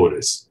attacking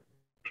Porus.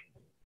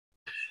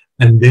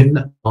 And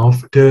then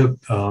after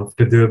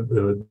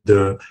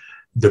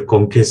the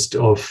conquest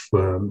of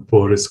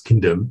Porus'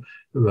 kingdom,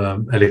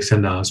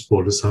 Alexander asked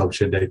Porus, how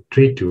should I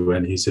treat you?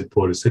 And he said,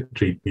 Porus said,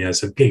 treat me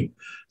as a king.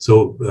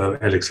 So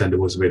Alexander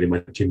was very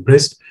much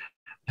impressed,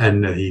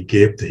 and he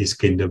gave his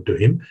kingdom to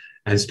him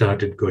and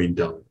started going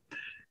down.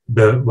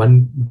 The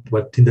one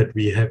thing that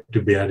we have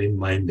to bear in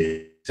mind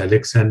is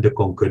Alexander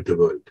conquered the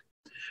world,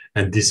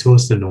 and this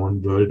was the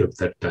known world of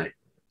that time.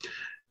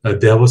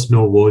 There was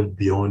no world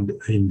beyond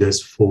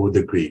Indus for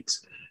the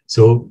Greeks.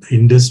 So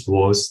Indus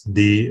was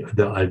the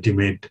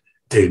ultimate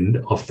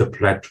end of the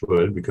flat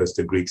world, because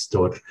the Greeks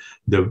thought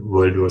the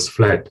world was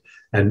flat.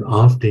 And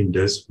after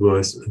Indus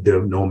was the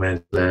no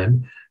man's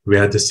land,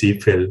 where the sea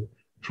fell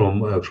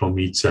from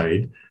each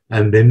side.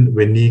 And then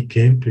when he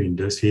came to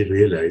Indus, he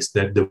realized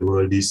that the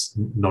world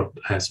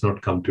has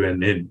not come to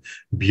an end.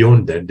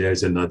 Beyond that,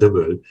 there's another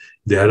world.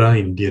 There are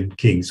Indian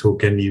kings who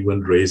can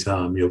even raise an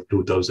army of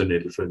 2,000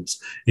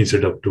 elephants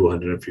instead of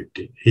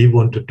 250. He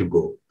wanted to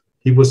go.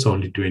 He was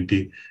only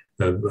 30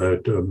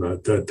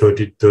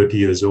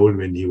 years old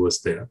when he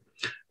was there.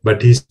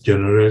 But his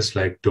generals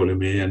like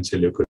Ptolemy and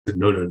Seleucus said,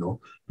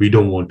 no, we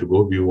don't want to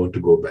go, we want to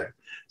go back.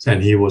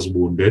 And he was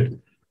wounded,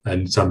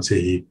 and some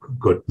say he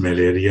got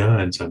malaria,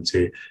 and some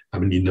say,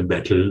 in the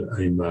battle,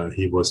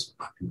 he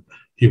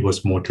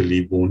was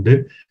mortally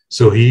wounded.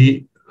 So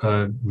he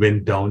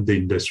went down the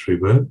Indus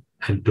River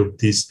and took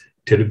this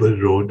terrible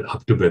road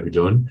up to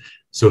Babylon.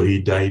 So he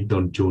died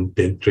on June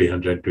 10,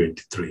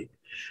 323.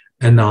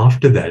 And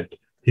after that,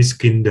 his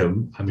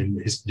kingdom,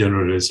 his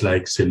generals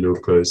like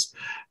Seleucus,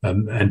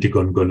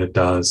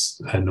 Antigonatas,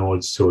 and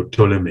also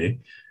Ptolemy,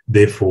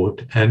 they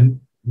fought,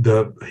 and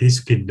his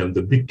kingdom,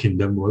 the big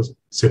kingdom, was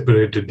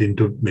separated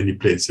into many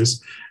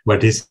places.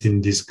 What is in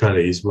this color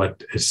is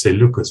what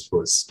Seleucus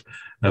was,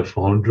 a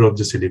founder of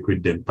the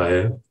Seleucid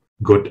Empire,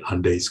 got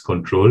under his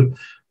control,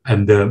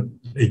 and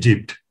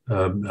Egypt,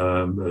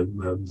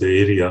 the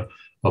area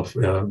of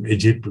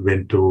Egypt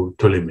went to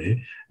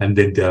Ptolemy, and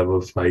then there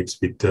were fights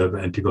with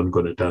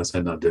Antigonatas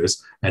and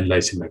others, and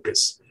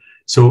Lysimachus.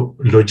 So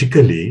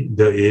logically,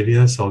 the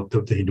area south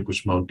of the Hindu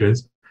Kush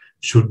Mountains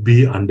should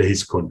be under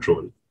his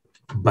control.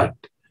 But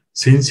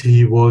since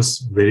he was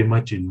very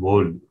much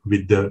involved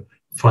with the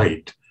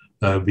fight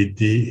with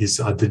his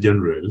other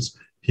generals,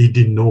 he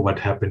didn't know what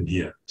happened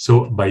here.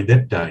 So by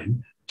that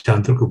time,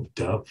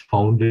 Chandragupta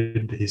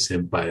founded his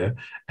empire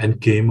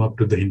and came up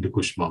to the Hindu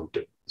Kush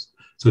Mountains.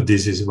 So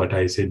this is what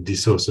I said,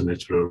 this was a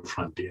natural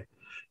frontier.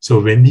 So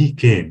when he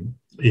came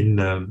in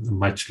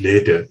much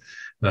later,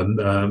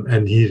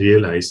 and he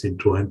realized in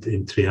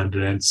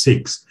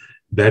 306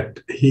 that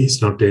he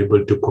is not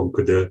able to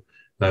conquer the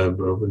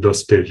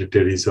lost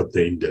territories of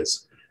the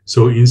Indus.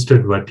 So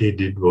instead what he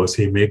did was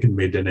he made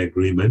an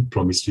agreement,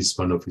 promised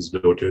one of his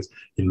daughters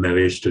in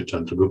marriage to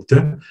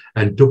Chandragupta,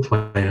 and took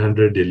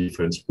 500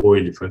 elephants, 4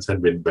 elephants,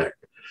 and went back.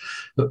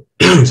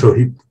 So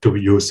he to be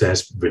used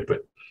as weapon.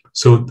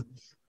 So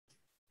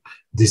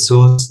this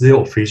was the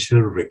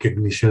official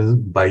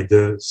recognition by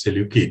the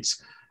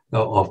Seleucids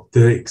of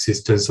the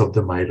existence of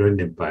the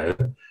Mauryan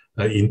Empire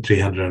in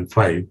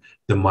 305.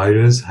 The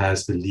Mauryans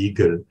has the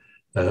legal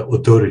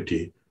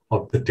authority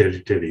of the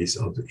territories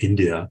of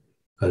India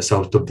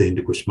south of the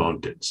Hindu Kush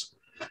Mountains.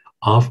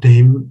 After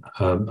him,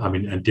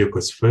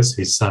 Antiochus I,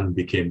 his son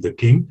became the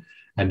king,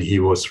 and he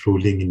was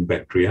ruling in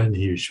Bactria, and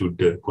he issued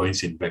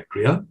coins in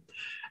Bactria.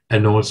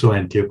 And also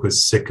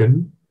Antiochus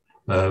II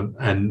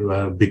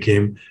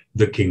became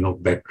the king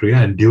of Bactria.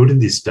 And during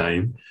this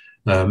time,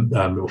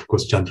 of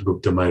course,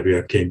 Chandragupta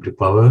Maurya came to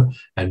power,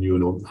 and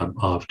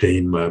after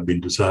him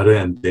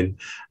Bindusara, and then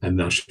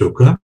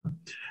Ashoka.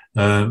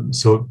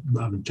 So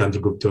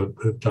Chandragupta,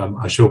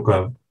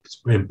 Ashoka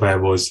Empire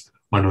was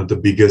one of the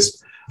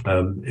biggest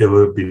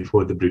ever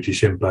before the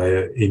British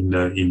Empire in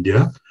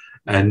India,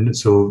 and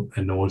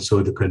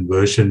also the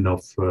conversion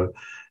of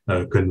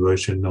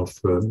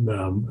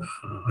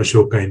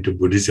Ashoka into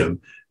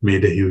Buddhism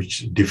made a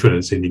huge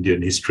difference in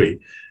Indian history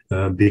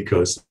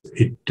because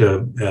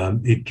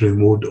it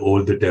removed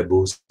all the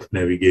taboos of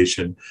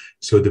navigation.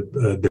 So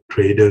the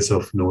traders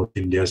of North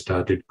India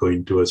started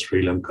going towards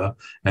Sri Lanka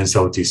and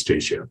Southeast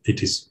Asia.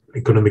 It is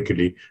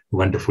economically a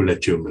wonderful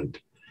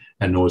achievement.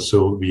 And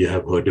also we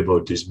have heard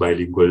about these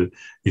bilingual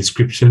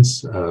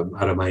inscriptions,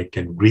 Aramaic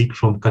and Greek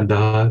from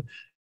Kandahar.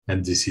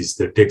 And this is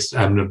the text.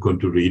 I'm not going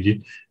to read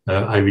it.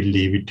 I will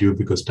leave it to you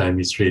because time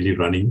is really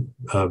running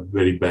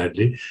very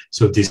badly.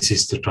 So this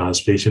is the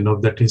translation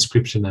of that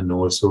inscription, and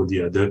also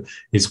the other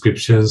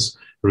inscriptions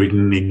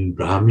written in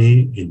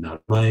Brahmi, in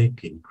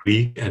Aramaic, in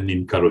Greek, and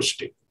in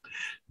Kharoshthi.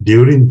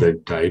 During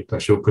that time,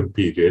 Ashokan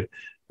period,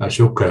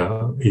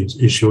 Ashoka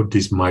issued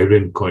these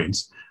Myrian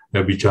coins,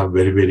 which are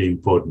very, very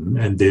important,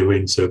 and they were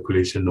in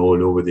circulation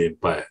all over the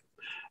empire.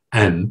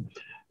 And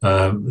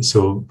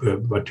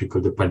what we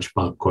call the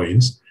Panchmark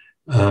coins.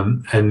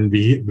 And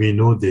we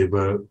know they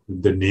were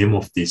the name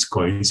of these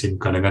coins in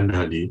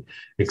Kanaganhalli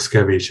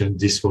excavation.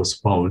 This was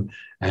found,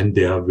 and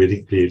they are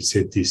very clear,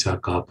 said these are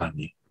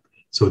Kahapani.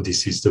 So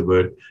this is the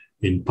word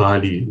in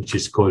Pali, which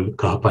is called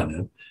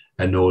Kahapana,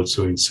 and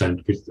also in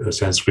Sanskrit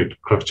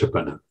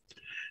Krakchapana.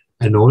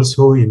 And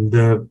also in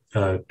the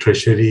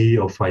treasury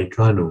of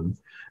Icanum,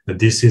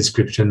 this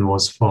inscription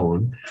was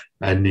found,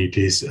 and it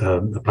is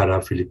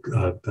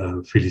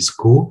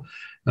Paraphilisco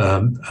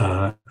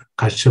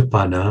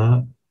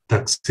Kashapana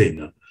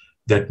Taksena.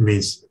 That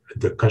means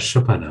the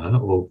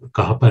Kashapana or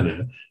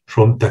Kahapana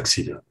from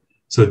Taksila.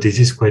 So this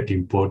is quite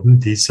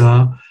important. These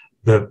are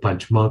the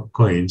Panchmark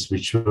coins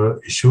which were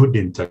issued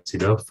in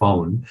Taksila,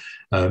 found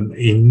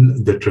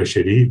in the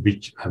treasury,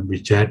 which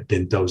had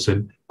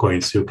 10,000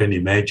 coins. You can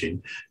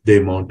imagine the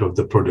amount of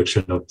the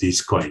production of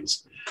these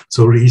coins.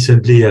 So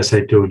recently, as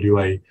I told you,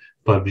 I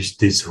published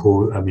this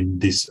hoard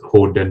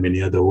and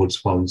many other hoards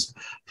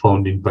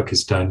found in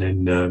Pakistan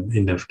and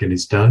in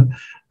Afghanistan,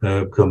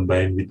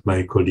 combined with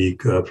my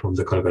colleague from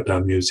the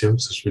Calcutta Museum,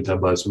 Susmita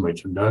Basu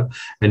Majumdar,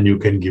 and you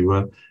can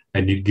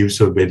and it gives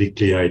a very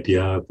clear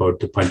idea about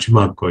the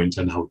Panchmark coins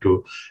and how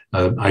to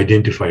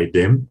identify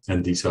them.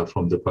 And these are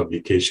from the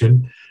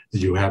publication.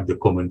 You have the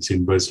common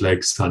symbols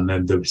like sun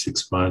and the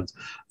 6 months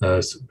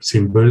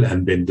symbol,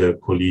 and then the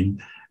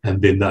colleen,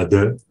 and then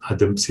the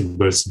other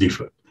symbols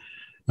differ.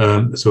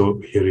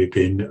 So here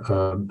again,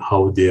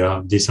 how they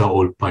are, these are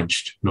all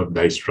punched, not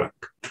die struck.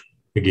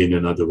 Again,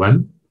 another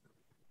one.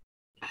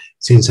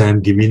 Since I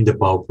am giving the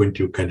PowerPoint,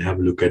 you can have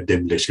a look at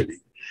them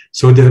leisurely.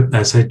 So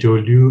as I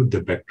told you,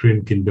 the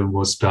Bactrian kingdom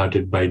was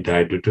started by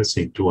Diodotus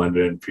in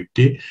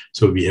 250.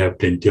 So we have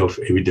plenty of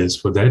evidence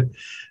for that.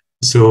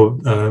 So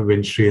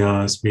when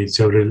Shreya asked me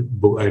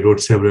I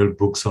wrote several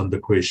books on the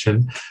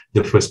question.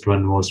 The first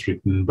one was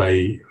written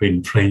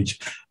in French,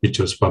 which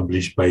was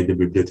published by the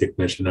Bibliothèque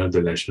Nationale,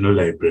 the National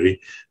Library,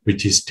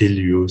 which is still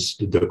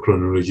used, the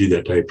chronology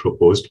that I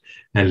proposed.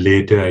 And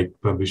later I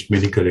published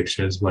many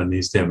collections. One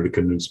is the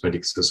American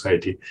Numismatics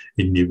Society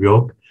in New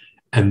York.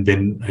 And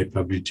then I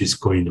published this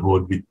coin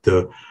hoard with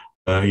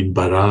in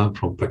Bara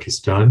from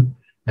Pakistan,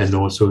 and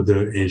also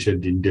the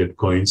ancient Indian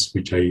coins,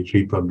 which I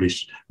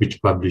republished,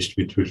 published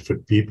with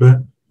Wilfred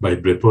Pieper by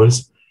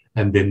Brepols,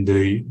 and then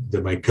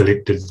my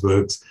collected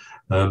works,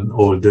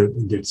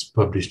 it's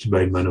published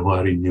by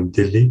Manohar in New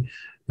Delhi,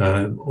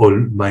 all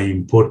my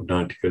important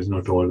articles,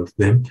 not all of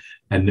them,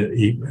 and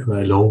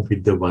along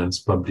with the ones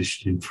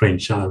published in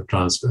French, they are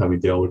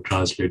all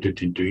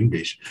translated into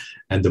English,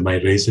 and my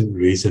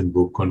recent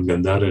book on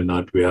Gandhara and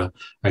art, where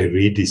I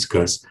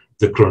rediscuss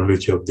the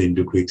chronology of the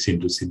Indo-Greeks,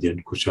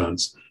 Indo-Scythian,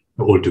 Kushans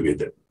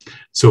altogether.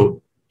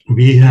 So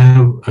we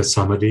have a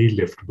summary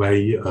left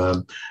by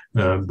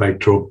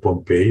Trogue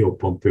Pompey, or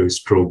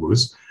Pompeius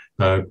Trogus,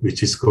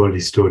 which is called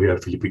Historia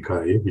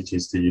Philippicae, which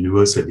is the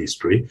universal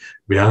history,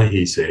 where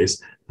he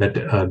says that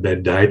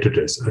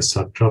Diodotus, a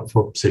satrap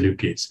of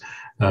Seleucids,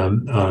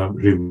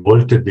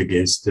 revolted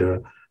against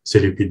the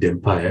Seleucid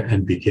Empire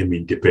and became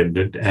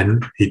independent,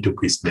 and he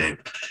took his name.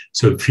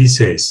 So if he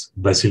says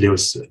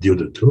Basileus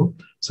Diodotou,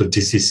 so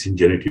this is in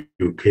genitive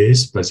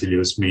case.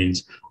 Basileus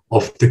means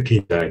of the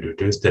king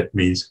Diodotus, that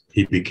means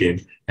he became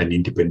an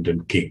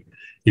independent king.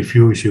 If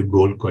you issue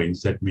gold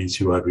coins, that means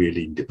you are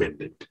really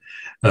independent.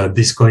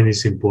 This coin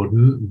is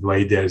important.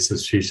 Why there is a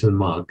special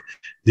mark?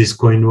 This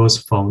coin was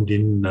found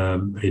in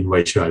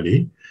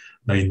Vaishali,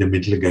 in the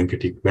Middle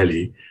Gangetic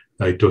Valley.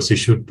 It was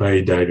issued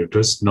by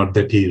Diodotus, not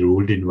that he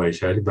ruled in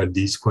Vaishali, but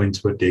these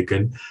coins were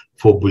taken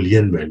for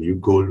bullion value,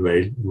 gold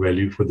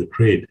value for the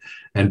trade.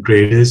 And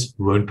traders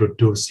wanted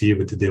to see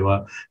whether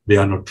they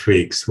are not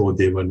fakes or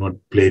they were not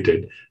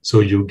plated.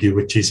 So you give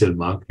a chisel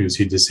mark. You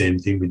see the same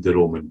thing with the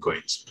Roman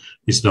coins.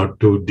 It's not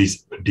to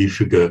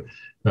disfigure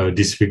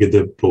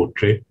the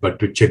portrait, but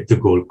to check the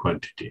gold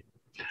quantity.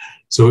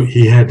 So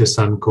he had a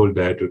son called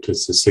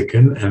Diodotus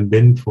II, and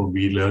then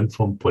we learn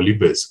from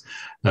Polybus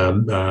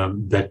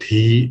that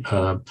he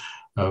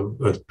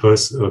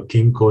a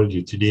king called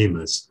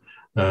Euthydemus.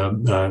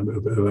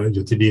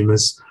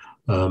 Euthydemus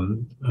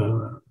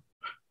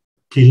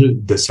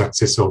killed the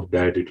successor of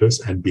Diodorus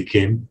and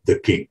became the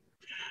king.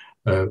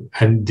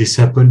 And this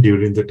happened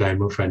during the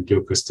time of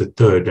Antiochus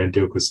III.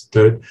 Antiochus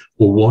III,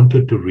 who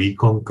wanted to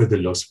reconquer the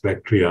lost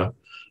Bactria,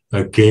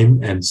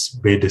 came and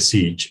made a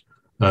siege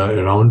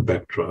around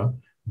Bactria,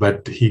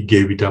 but he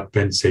gave it up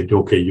and said,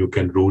 okay, you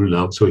can rule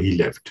now. So he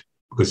left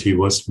because he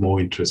was more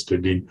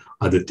interested in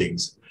other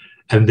things.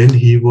 And then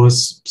he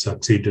was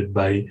succeeded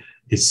by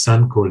his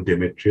son called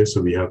Demetrius.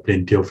 So we have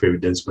plenty of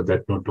evidence for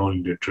that, not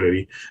only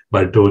literary,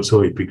 but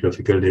also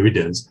epigraphical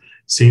evidence,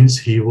 since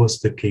he was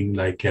the king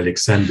like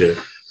Alexander,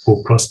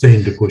 who crossed the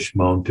Hindu-Kush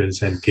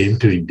mountains and came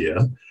to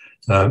India.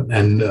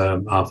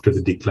 After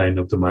the decline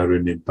of the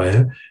Mauryan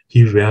Empire,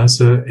 he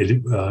wears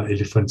an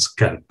elephant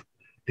scalp.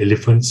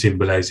 Elephant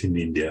symbolized in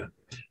India.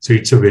 So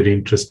it's a very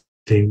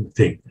interesting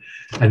thing.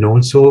 And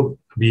also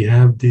we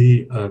have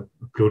the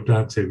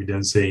Plutarch's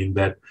evidence saying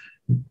that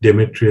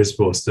Demetrius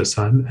was the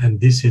son, and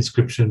this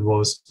inscription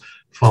was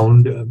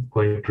found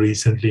quite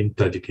recently in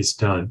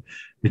Tajikistan,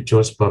 which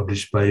was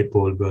published by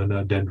Paul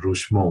Bernard and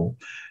Rougemont.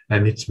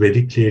 And it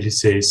very clearly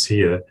says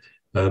here,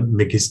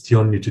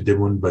 Megistion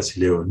Eutydemon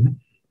Basileon,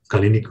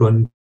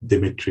 Kalinikon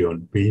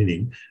Demetrion,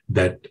 meaning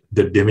that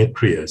the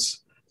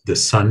Demetrius, the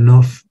son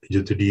of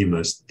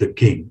Euthydemus, the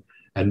king,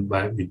 and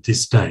by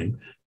this time,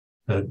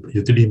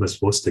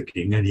 Euthydemus was the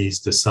king and he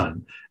is the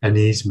son, and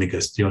he is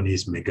Megastion, he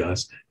is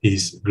Megas, he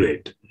is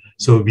great.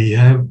 So we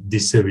have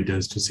this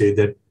evidence to say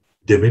that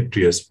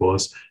Demetrius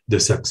was the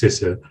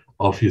successor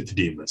of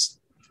Euthydemus.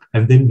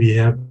 And then we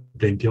have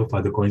plenty of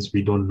other coins.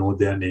 We don't know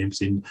their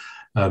names in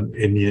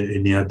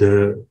any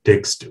other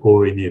text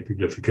or any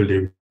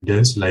epigraphical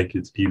evidence like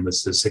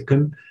Euthydemus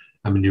II.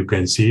 I mean, you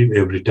can see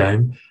every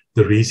time.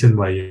 The reason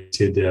why I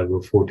say there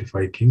were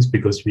 45 kings,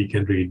 because we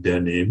can read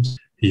their names.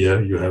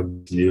 Here you have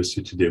Leos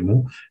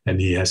Eutydemu, and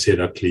he has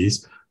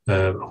Heracles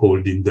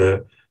holding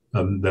the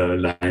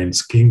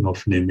lion's king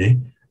of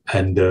Neme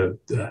and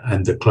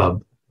the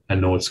club,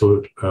 and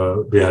also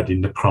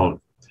wearing the crown.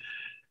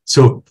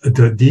 So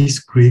these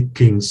Greek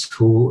kings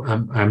who,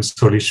 I'm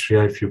sorry,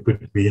 Shreya, if you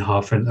put me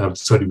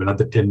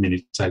another 10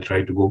 minutes, I'll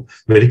try to go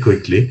very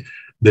quickly.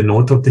 The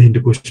north of the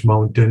Hindu-Kush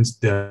mountains,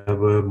 there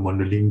were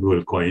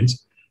monolingual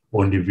coins,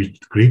 only with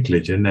Greek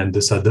legend, and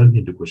the southern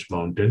Hindu-Kush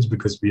mountains,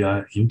 because we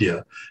are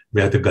India,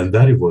 where the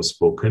Gandhari was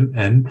spoken,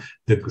 and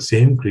the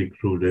same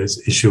Greek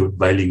rulers issued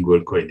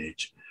bilingual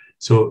coinage.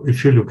 So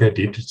if you look at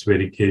it, it's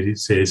very clear, it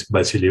says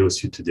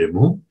Basileus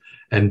Eutydemu,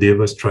 and they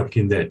were struck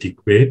in the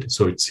Attic weight,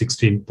 so it's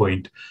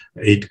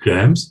 16.8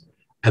 grams.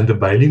 And the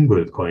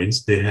bilingual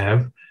coins, they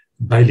have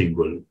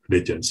bilingual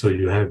legend. So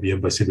you have here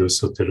Basileus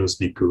Soteros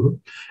Niku.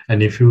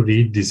 And if you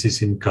read, this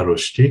is in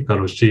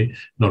Kharoshthi,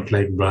 not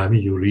like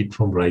Brahmi, you read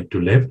from right to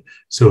left.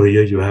 So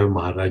here you have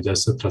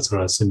Maharajasa,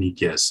 Trasarasa,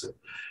 Nikyasa.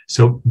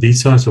 So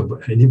these are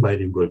any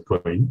bilingual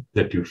coin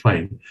that you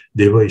find,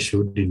 they were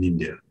issued in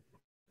India.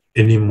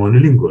 Any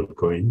monolingual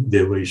coin,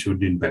 they were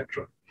issued in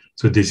Bactria.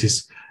 So this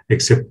is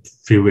except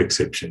few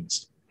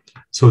exceptions.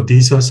 So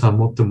these are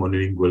some of the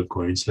monolingual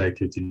coins like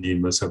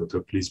Euthydemus,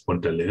 Agathocles,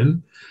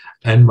 Pontalion.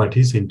 And what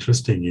is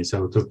interesting is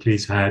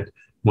Agathocles had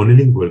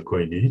monolingual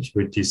coinage,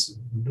 which is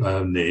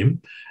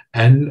name,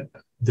 and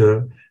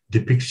the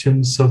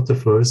depictions of the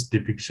first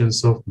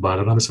depictions of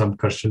Balarama,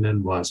 Samkarshan,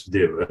 and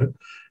Vasudeva,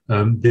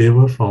 they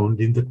were found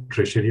in the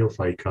treasury of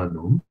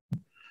Icanum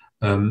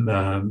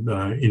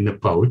in a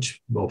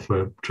pouch of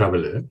a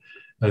traveler.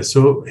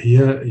 So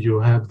here you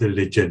have the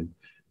legend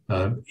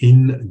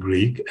in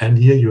Greek, and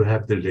here you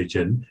have the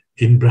legend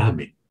in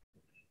Brahmi.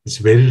 It's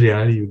very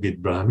rare you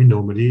get Brahmi.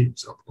 Normally,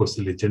 of course,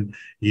 the legend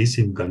is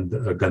in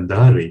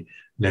Gandhari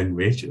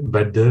language,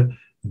 but the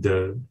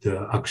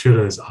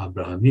aksharas are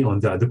Brahmi. On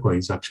the other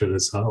coins,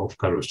 aksharas are of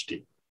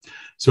Kharoshthi.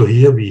 So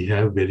here we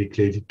have very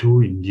clearly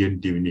two Indian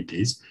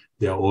divinities.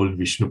 They are all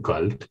Vishnu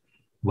cult.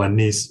 One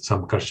is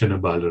Samkarshana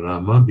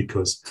Balarama,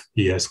 because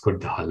he has got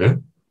the hala,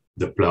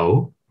 the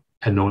plow,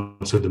 and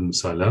also the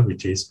musala,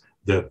 which is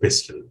the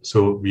pestle.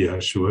 So we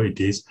are sure it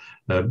is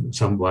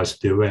some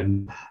Vasudeva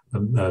and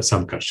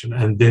Samkarshan.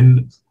 And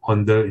then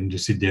on the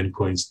Indo-Sidian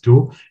coins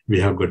too, we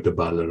have got the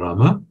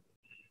Balarama.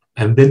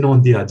 And then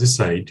on the other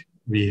side,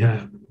 we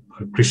have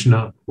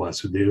Krishna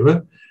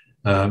Vasudeva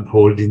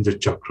holding the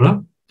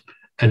chakra,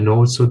 and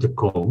also the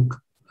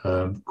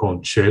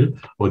conch shell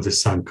or the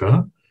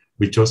Sankha,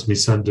 which was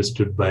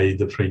misunderstood by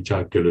the French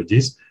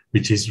archaeologists,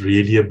 which is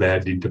really a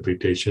bad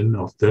interpretation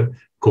of the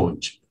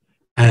conch.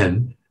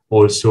 And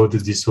also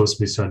this was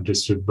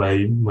misunderstood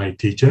by my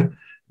teacher.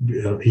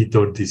 He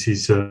thought this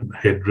is a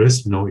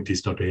headdress. No, it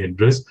is not a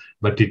headdress,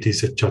 but it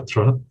is a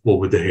chatra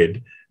over the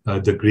head.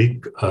 The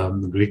Greek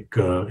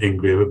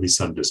engraver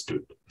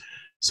misunderstood.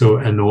 So,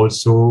 and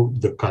also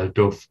the cult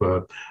of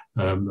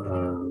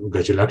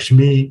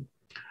Gajalakshmi,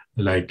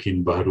 like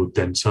in Bharut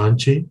and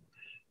Sanchi,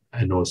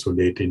 and also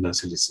later in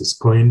Asilis's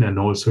coin, and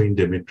also in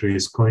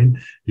Demetrius' coin,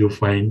 you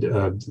find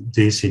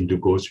these Hindu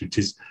ghosts, which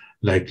is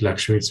like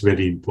Lakshmi. It's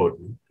very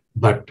important.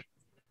 But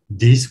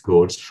These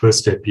gods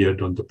first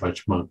appeared on the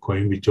Pachmark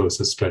coin, which was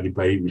a study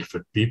by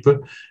Wilfred Pieper.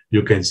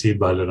 You can see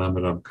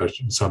Balarama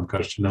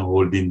Samkarshana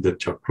holding the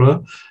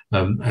chakra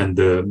and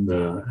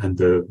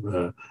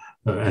the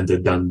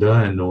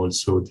danda, and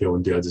also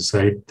on the other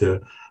side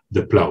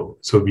the plow.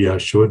 So we are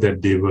sure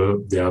that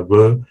there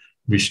were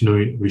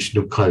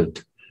Vishnu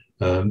cult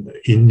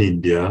in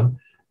India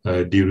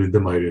during the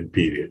Mauryan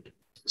period.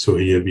 So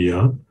here we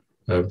are.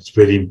 It's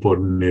very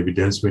important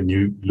evidence when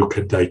you look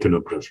at the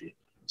iconography.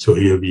 So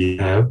here we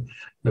have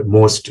the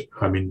most,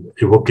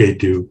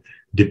 evocative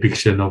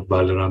depiction of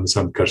Balarama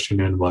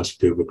Samkarshana and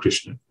Vasudeva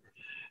Krishna.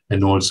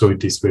 And also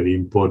it is very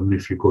important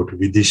if you go to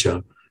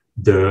Vidisha,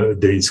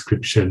 the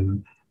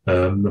inscription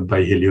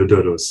by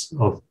Heliodorus,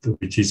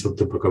 which is of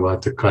the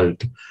Bhagavata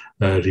cult,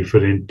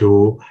 referring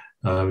to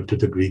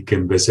the Greek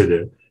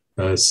ambassador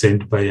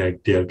sent by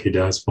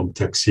Alcidas from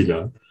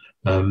Taxila,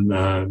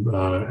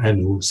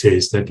 and who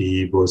says that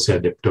he was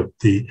adept of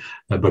the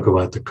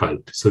Bhagavata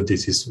cult. So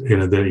this is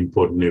another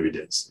important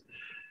evidence.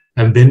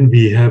 And then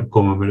we have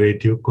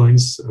commemorative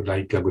coins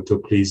like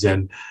Agathocles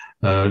and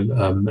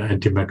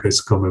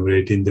Antimachus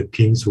commemorating the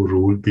kings who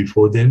ruled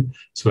before them.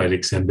 So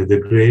Alexander the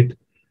Great.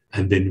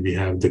 And then we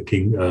have the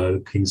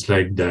kings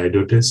like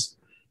Diodotus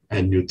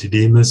and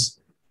Euthydemus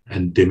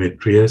and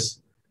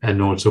Demetrius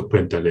and also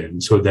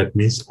Pantaleon. So that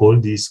means all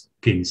these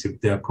kings,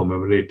 if they are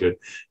commemorated,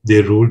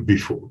 they ruled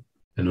before.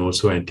 And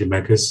also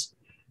Antimachus,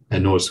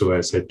 and also,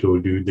 as I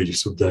told you, the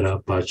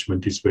Yusufdara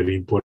parchment is very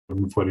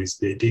important for his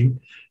dating.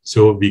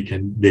 So we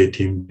can date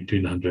him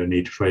between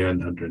 185 and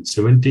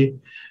 170.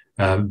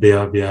 We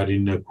are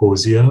in a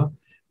Kosia.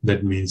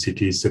 That means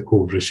it is the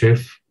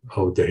Kovrashev,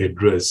 or the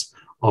headdress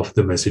of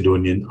the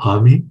Macedonian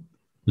army,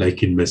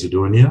 like in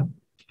Macedonia.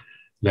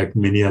 Like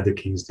many other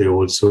kings, they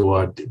also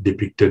are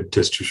depicted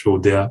just to show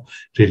their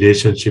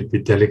relationship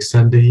with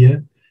Alexander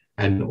here.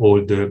 And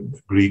all the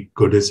Greek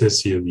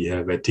goddesses, here we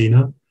have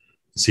Athena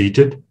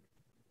seated.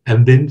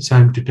 And then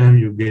time to time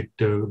you get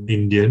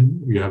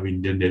you have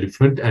Indian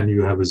elephant, and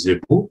you have a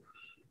zebu,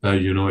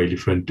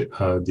 elephant.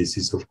 This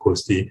is of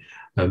course the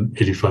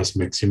Elephas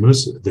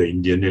Maximus, the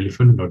Indian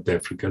elephant, not the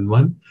African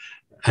one.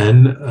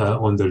 And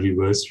on the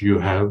reverse you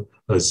have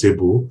a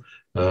zebu,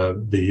 or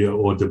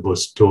the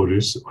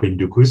Bostorus or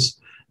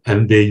Indicus,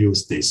 and they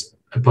use this.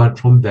 Apart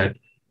from that,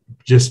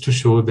 just to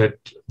show that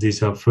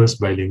these are first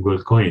bilingual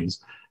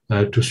coins,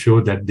 to show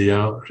that they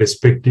are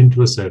respecting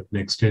to a certain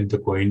extent the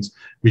coins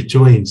which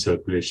are in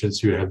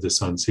circulations. You have the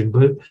sun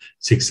symbol,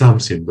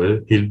 six-arm symbol,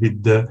 hill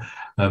with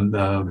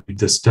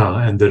the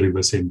star and the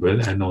river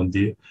symbol, and on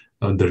the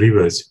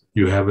reverse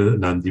you have a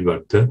Nandi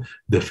Varta,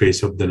 the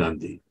face of the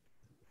Nandi.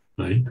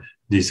 Right?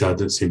 These are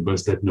the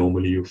symbols that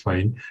normally you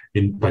find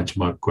in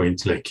Panchmark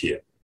coins like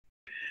here.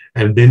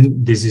 And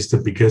then this is the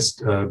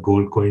biggest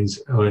gold coins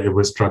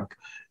ever struck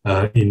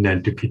in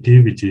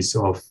antiquity, which is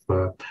of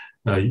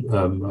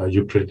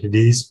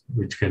Euphrates,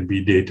 which can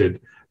be dated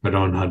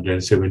around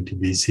 170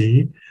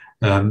 BCE,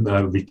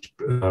 which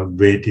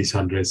weight is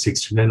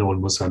 169,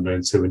 almost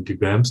 170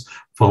 grams,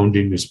 found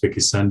in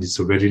Uzbekistan. It's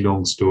a very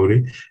long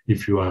story.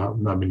 If you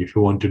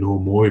want to know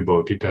more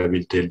about it, I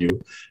will tell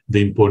you.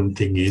 The important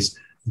thing is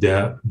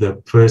the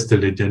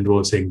legend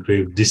was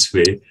engraved this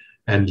way,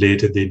 and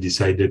later they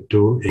decided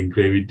to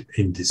engrave it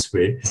in this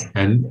way.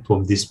 And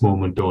from this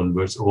moment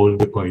onwards, all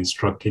the coins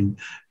struck in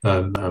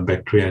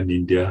Bactria and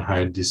India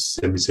had this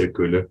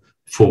semicircular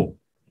form.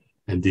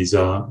 And these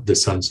are the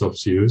sons of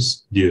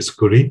Zeus,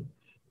 Dioscuri,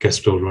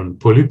 Castor and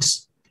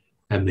Pollux.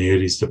 And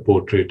here is the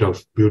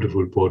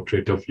beautiful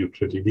portrait of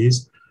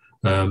Euphrates,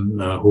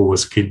 who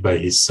was killed by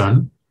his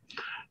son.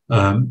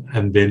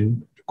 And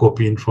then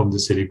copying from the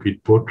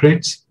Seleukid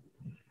portraits.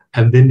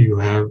 And then you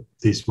have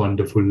these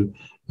wonderful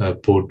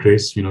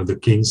portraits, the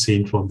king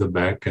seen from the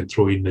back and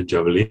throwing a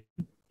javelin,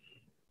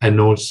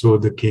 and also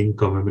the king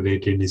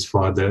commemorating his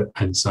father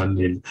and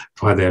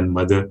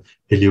mother,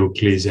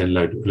 Heliocles and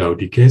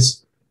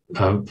Laodicus,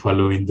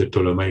 following the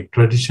Ptolemaic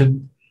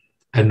tradition,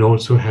 and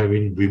also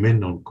having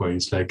women on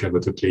coins like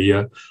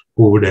Agathocleia,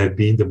 who would have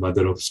been the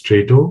mother of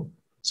Strato.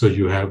 So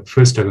you have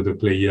first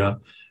Agathocleia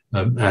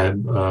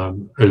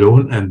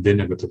alone, and then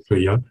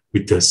Agathocleia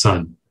with her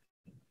son,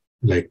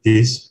 like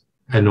this,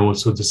 and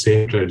also the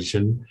same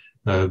tradition.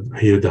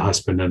 Here the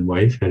husband and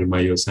wife,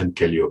 Hermaios and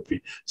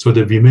Calliope. So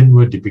the women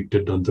were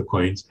depicted on the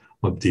coins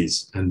of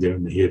these. And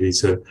then here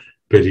is a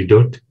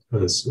peridot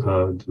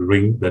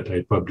ring that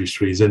I published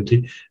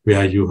recently,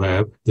 where you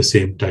have the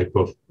same type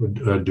of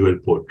dual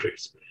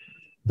portraits.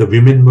 The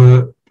women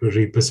were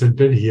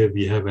represented. Here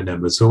we have an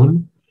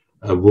Amazon,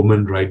 a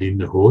woman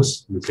riding a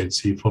horse. You can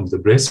see from the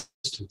breast,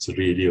 it's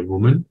really a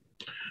woman.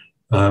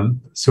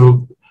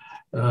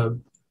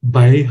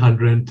 By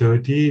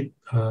 130,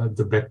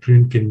 the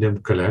Bactrian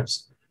kingdom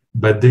collapsed,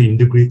 but the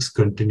Indo-Greeks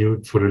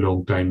continued for a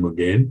long time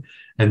again.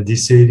 And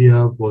this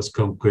area was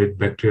conquered,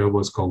 Bactria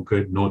was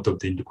conquered north of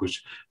the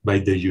Hindu-Kush by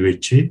the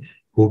Yuezhi,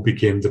 who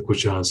became the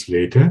Kushans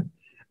later.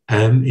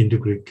 And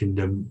Indo-Greek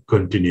kingdom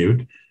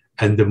continued.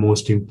 And the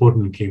most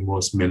important king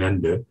was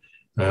Menander.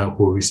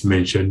 who is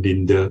mentioned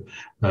in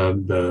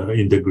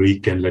the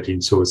Greek and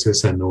Latin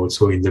sources, and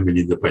also in the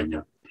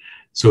Milinda.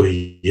 So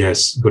he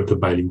has got the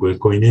bilingual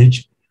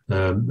coinage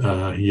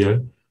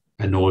here,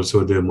 and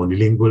also the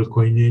monolingual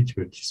coinage,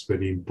 which is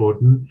very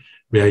important,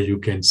 where you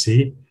can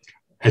see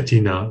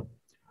Athena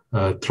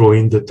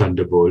throwing the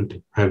thunderbolt,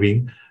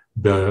 having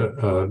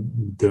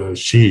the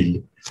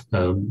shield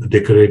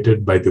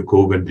decorated by the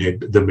Gorgon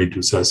head, the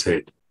Medusa's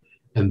head.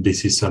 And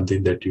this is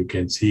something that you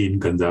can see in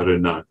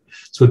Gandharan art.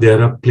 So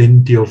there are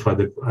plenty of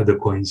other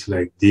coins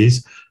like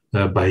these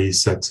by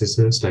his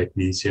successors like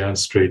Nisia,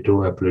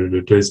 Strato,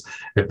 Apollodorus,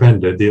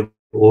 Epander. They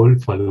all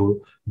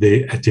follow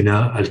the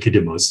Athena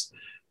Alcidamus,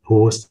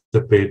 who was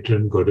the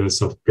patron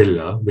goddess of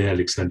Pella, where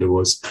Alexander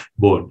was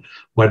born.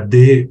 What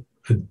they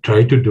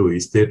try to do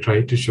is they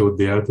try to show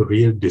they are the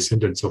real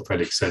descendants of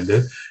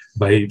Alexander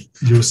by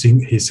using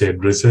his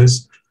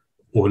headdresses,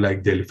 or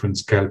like the elephant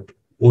scalp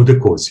or the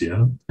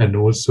corsia, and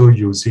also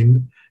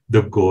using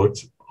the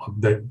gods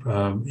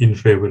in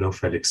favor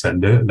of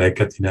Alexander, like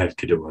Athena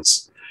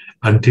Alcidamus,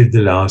 until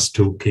the last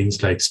two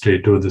kings like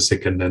Strato the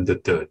second and the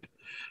third.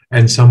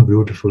 And some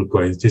beautiful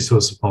coins. This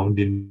was found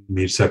in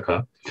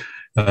Mirsaka,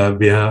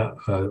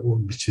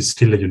 which is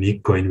still a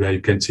unique coin, where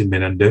you can see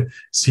Menander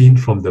seen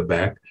from the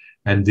back.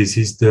 And this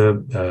is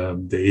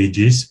the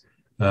aegis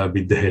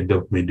with the head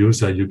of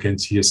Medusa. You can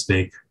see a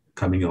snake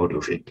coming out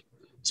of it.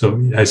 So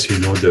as you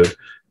know, the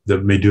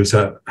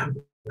Medusa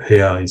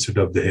hair, instead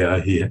of the hair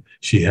here,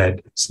 she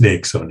had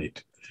snakes on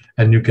it.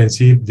 And you can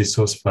see this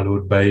was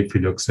followed by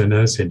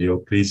Philoxenus,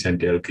 Heliocles, and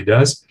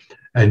Alcidas.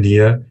 And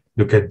here,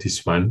 look at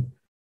this one.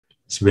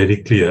 It's very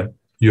clear.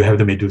 You have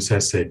the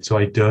Medusa's head. So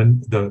I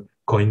turned the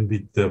coin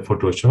with the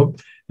Photoshop,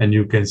 and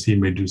you can see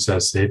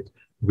Medusa's head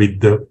with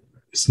the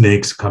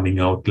snakes coming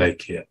out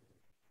like here.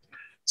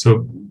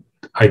 So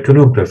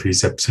iconography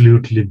is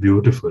absolutely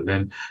beautiful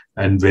and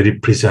very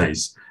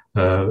precise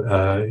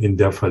in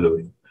their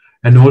following.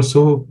 And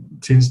also,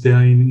 since they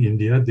are in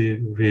India, they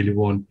really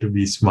want to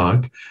be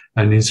smart.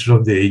 And instead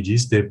of the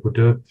aegis, they put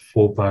a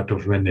forepart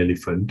of an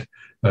elephant,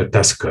 a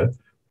tusker,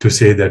 to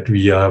say that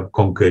we have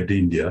conquered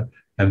India,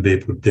 and they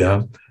put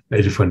their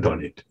elephant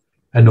on it.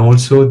 And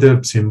also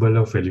the symbol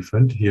of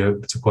elephant, here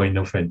it's a coin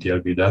of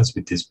Antiochus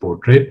with his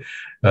portrait,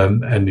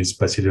 and it's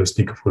Basileus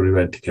Nikiphorou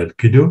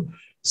Antikalkidu,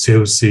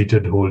 Zeus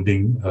seated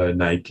holding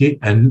Nike,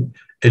 and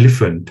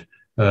elephant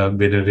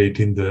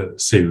venerating the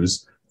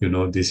Zeus. You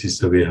know, this is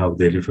the way how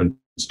the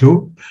elephants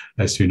do,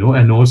 as you know,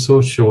 and also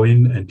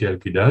showing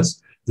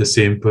Antiochus, the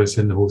same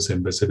person whose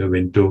ambassador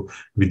went to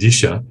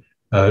Vidisha,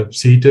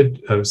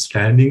 seated,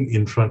 standing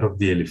in front of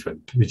the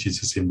elephant, which is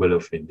a symbol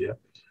of India.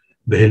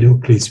 The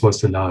Heliocles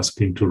was the last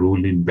king to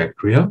rule in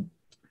Bactria,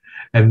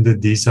 and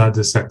these are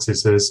the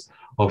successors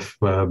of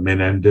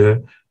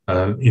Menander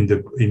in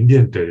the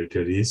Indian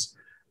territories.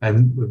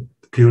 And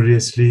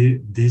curiously,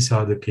 these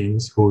are the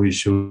kings who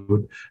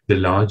issued the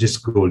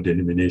largest gold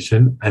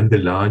denomination and the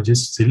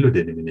largest silver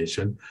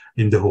denomination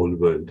in the whole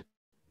world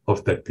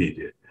of that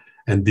period.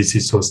 And this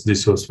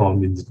was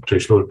found in the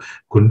treasure,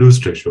 Kunduz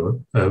treasure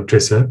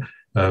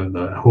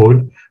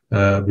hoard,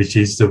 which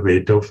is the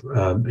weight of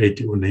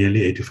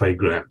nearly 85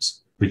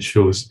 grams, which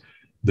shows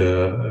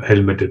the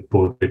helmeted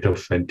portrait of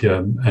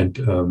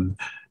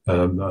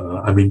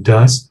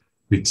Amintas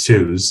with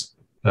Zeus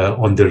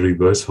on the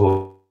reverse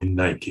holding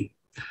Nike.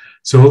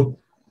 So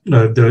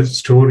the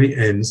story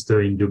ends the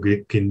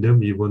Indo-Greek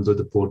kingdom, even though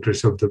the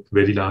portraits of the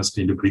very last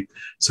Indo-Greek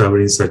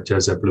sovereigns, such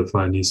as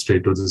Apollophanes,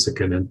 Strato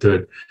II and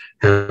III,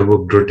 have a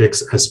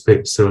grotesque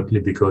aspect,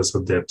 certainly because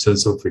of the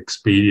absence of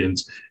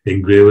experienced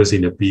engravers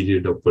in a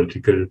period of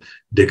political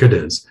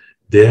decadence.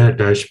 Their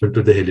attachment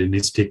to the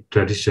Hellenistic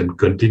tradition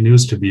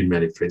continues to be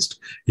manifest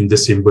in the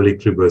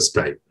symbolic reverse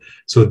type.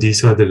 So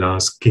these are the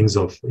last kings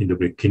of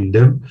Indo-Greek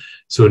kingdom.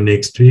 So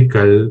next week,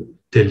 I'll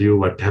tell you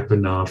what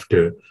happened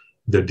after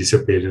the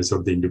disappearance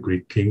of the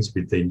Indo-Greek kings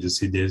with the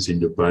Indo-Scythians,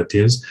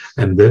 Indo-Parthians,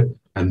 and the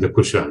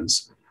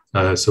Kushans.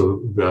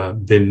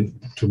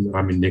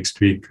 Next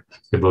week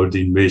about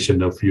the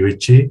invasion of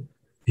Yuezhi,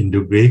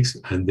 Indo-Greeks,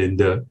 and then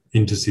the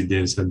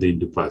Indo-Scythians and the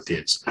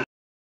Indo-Parthians.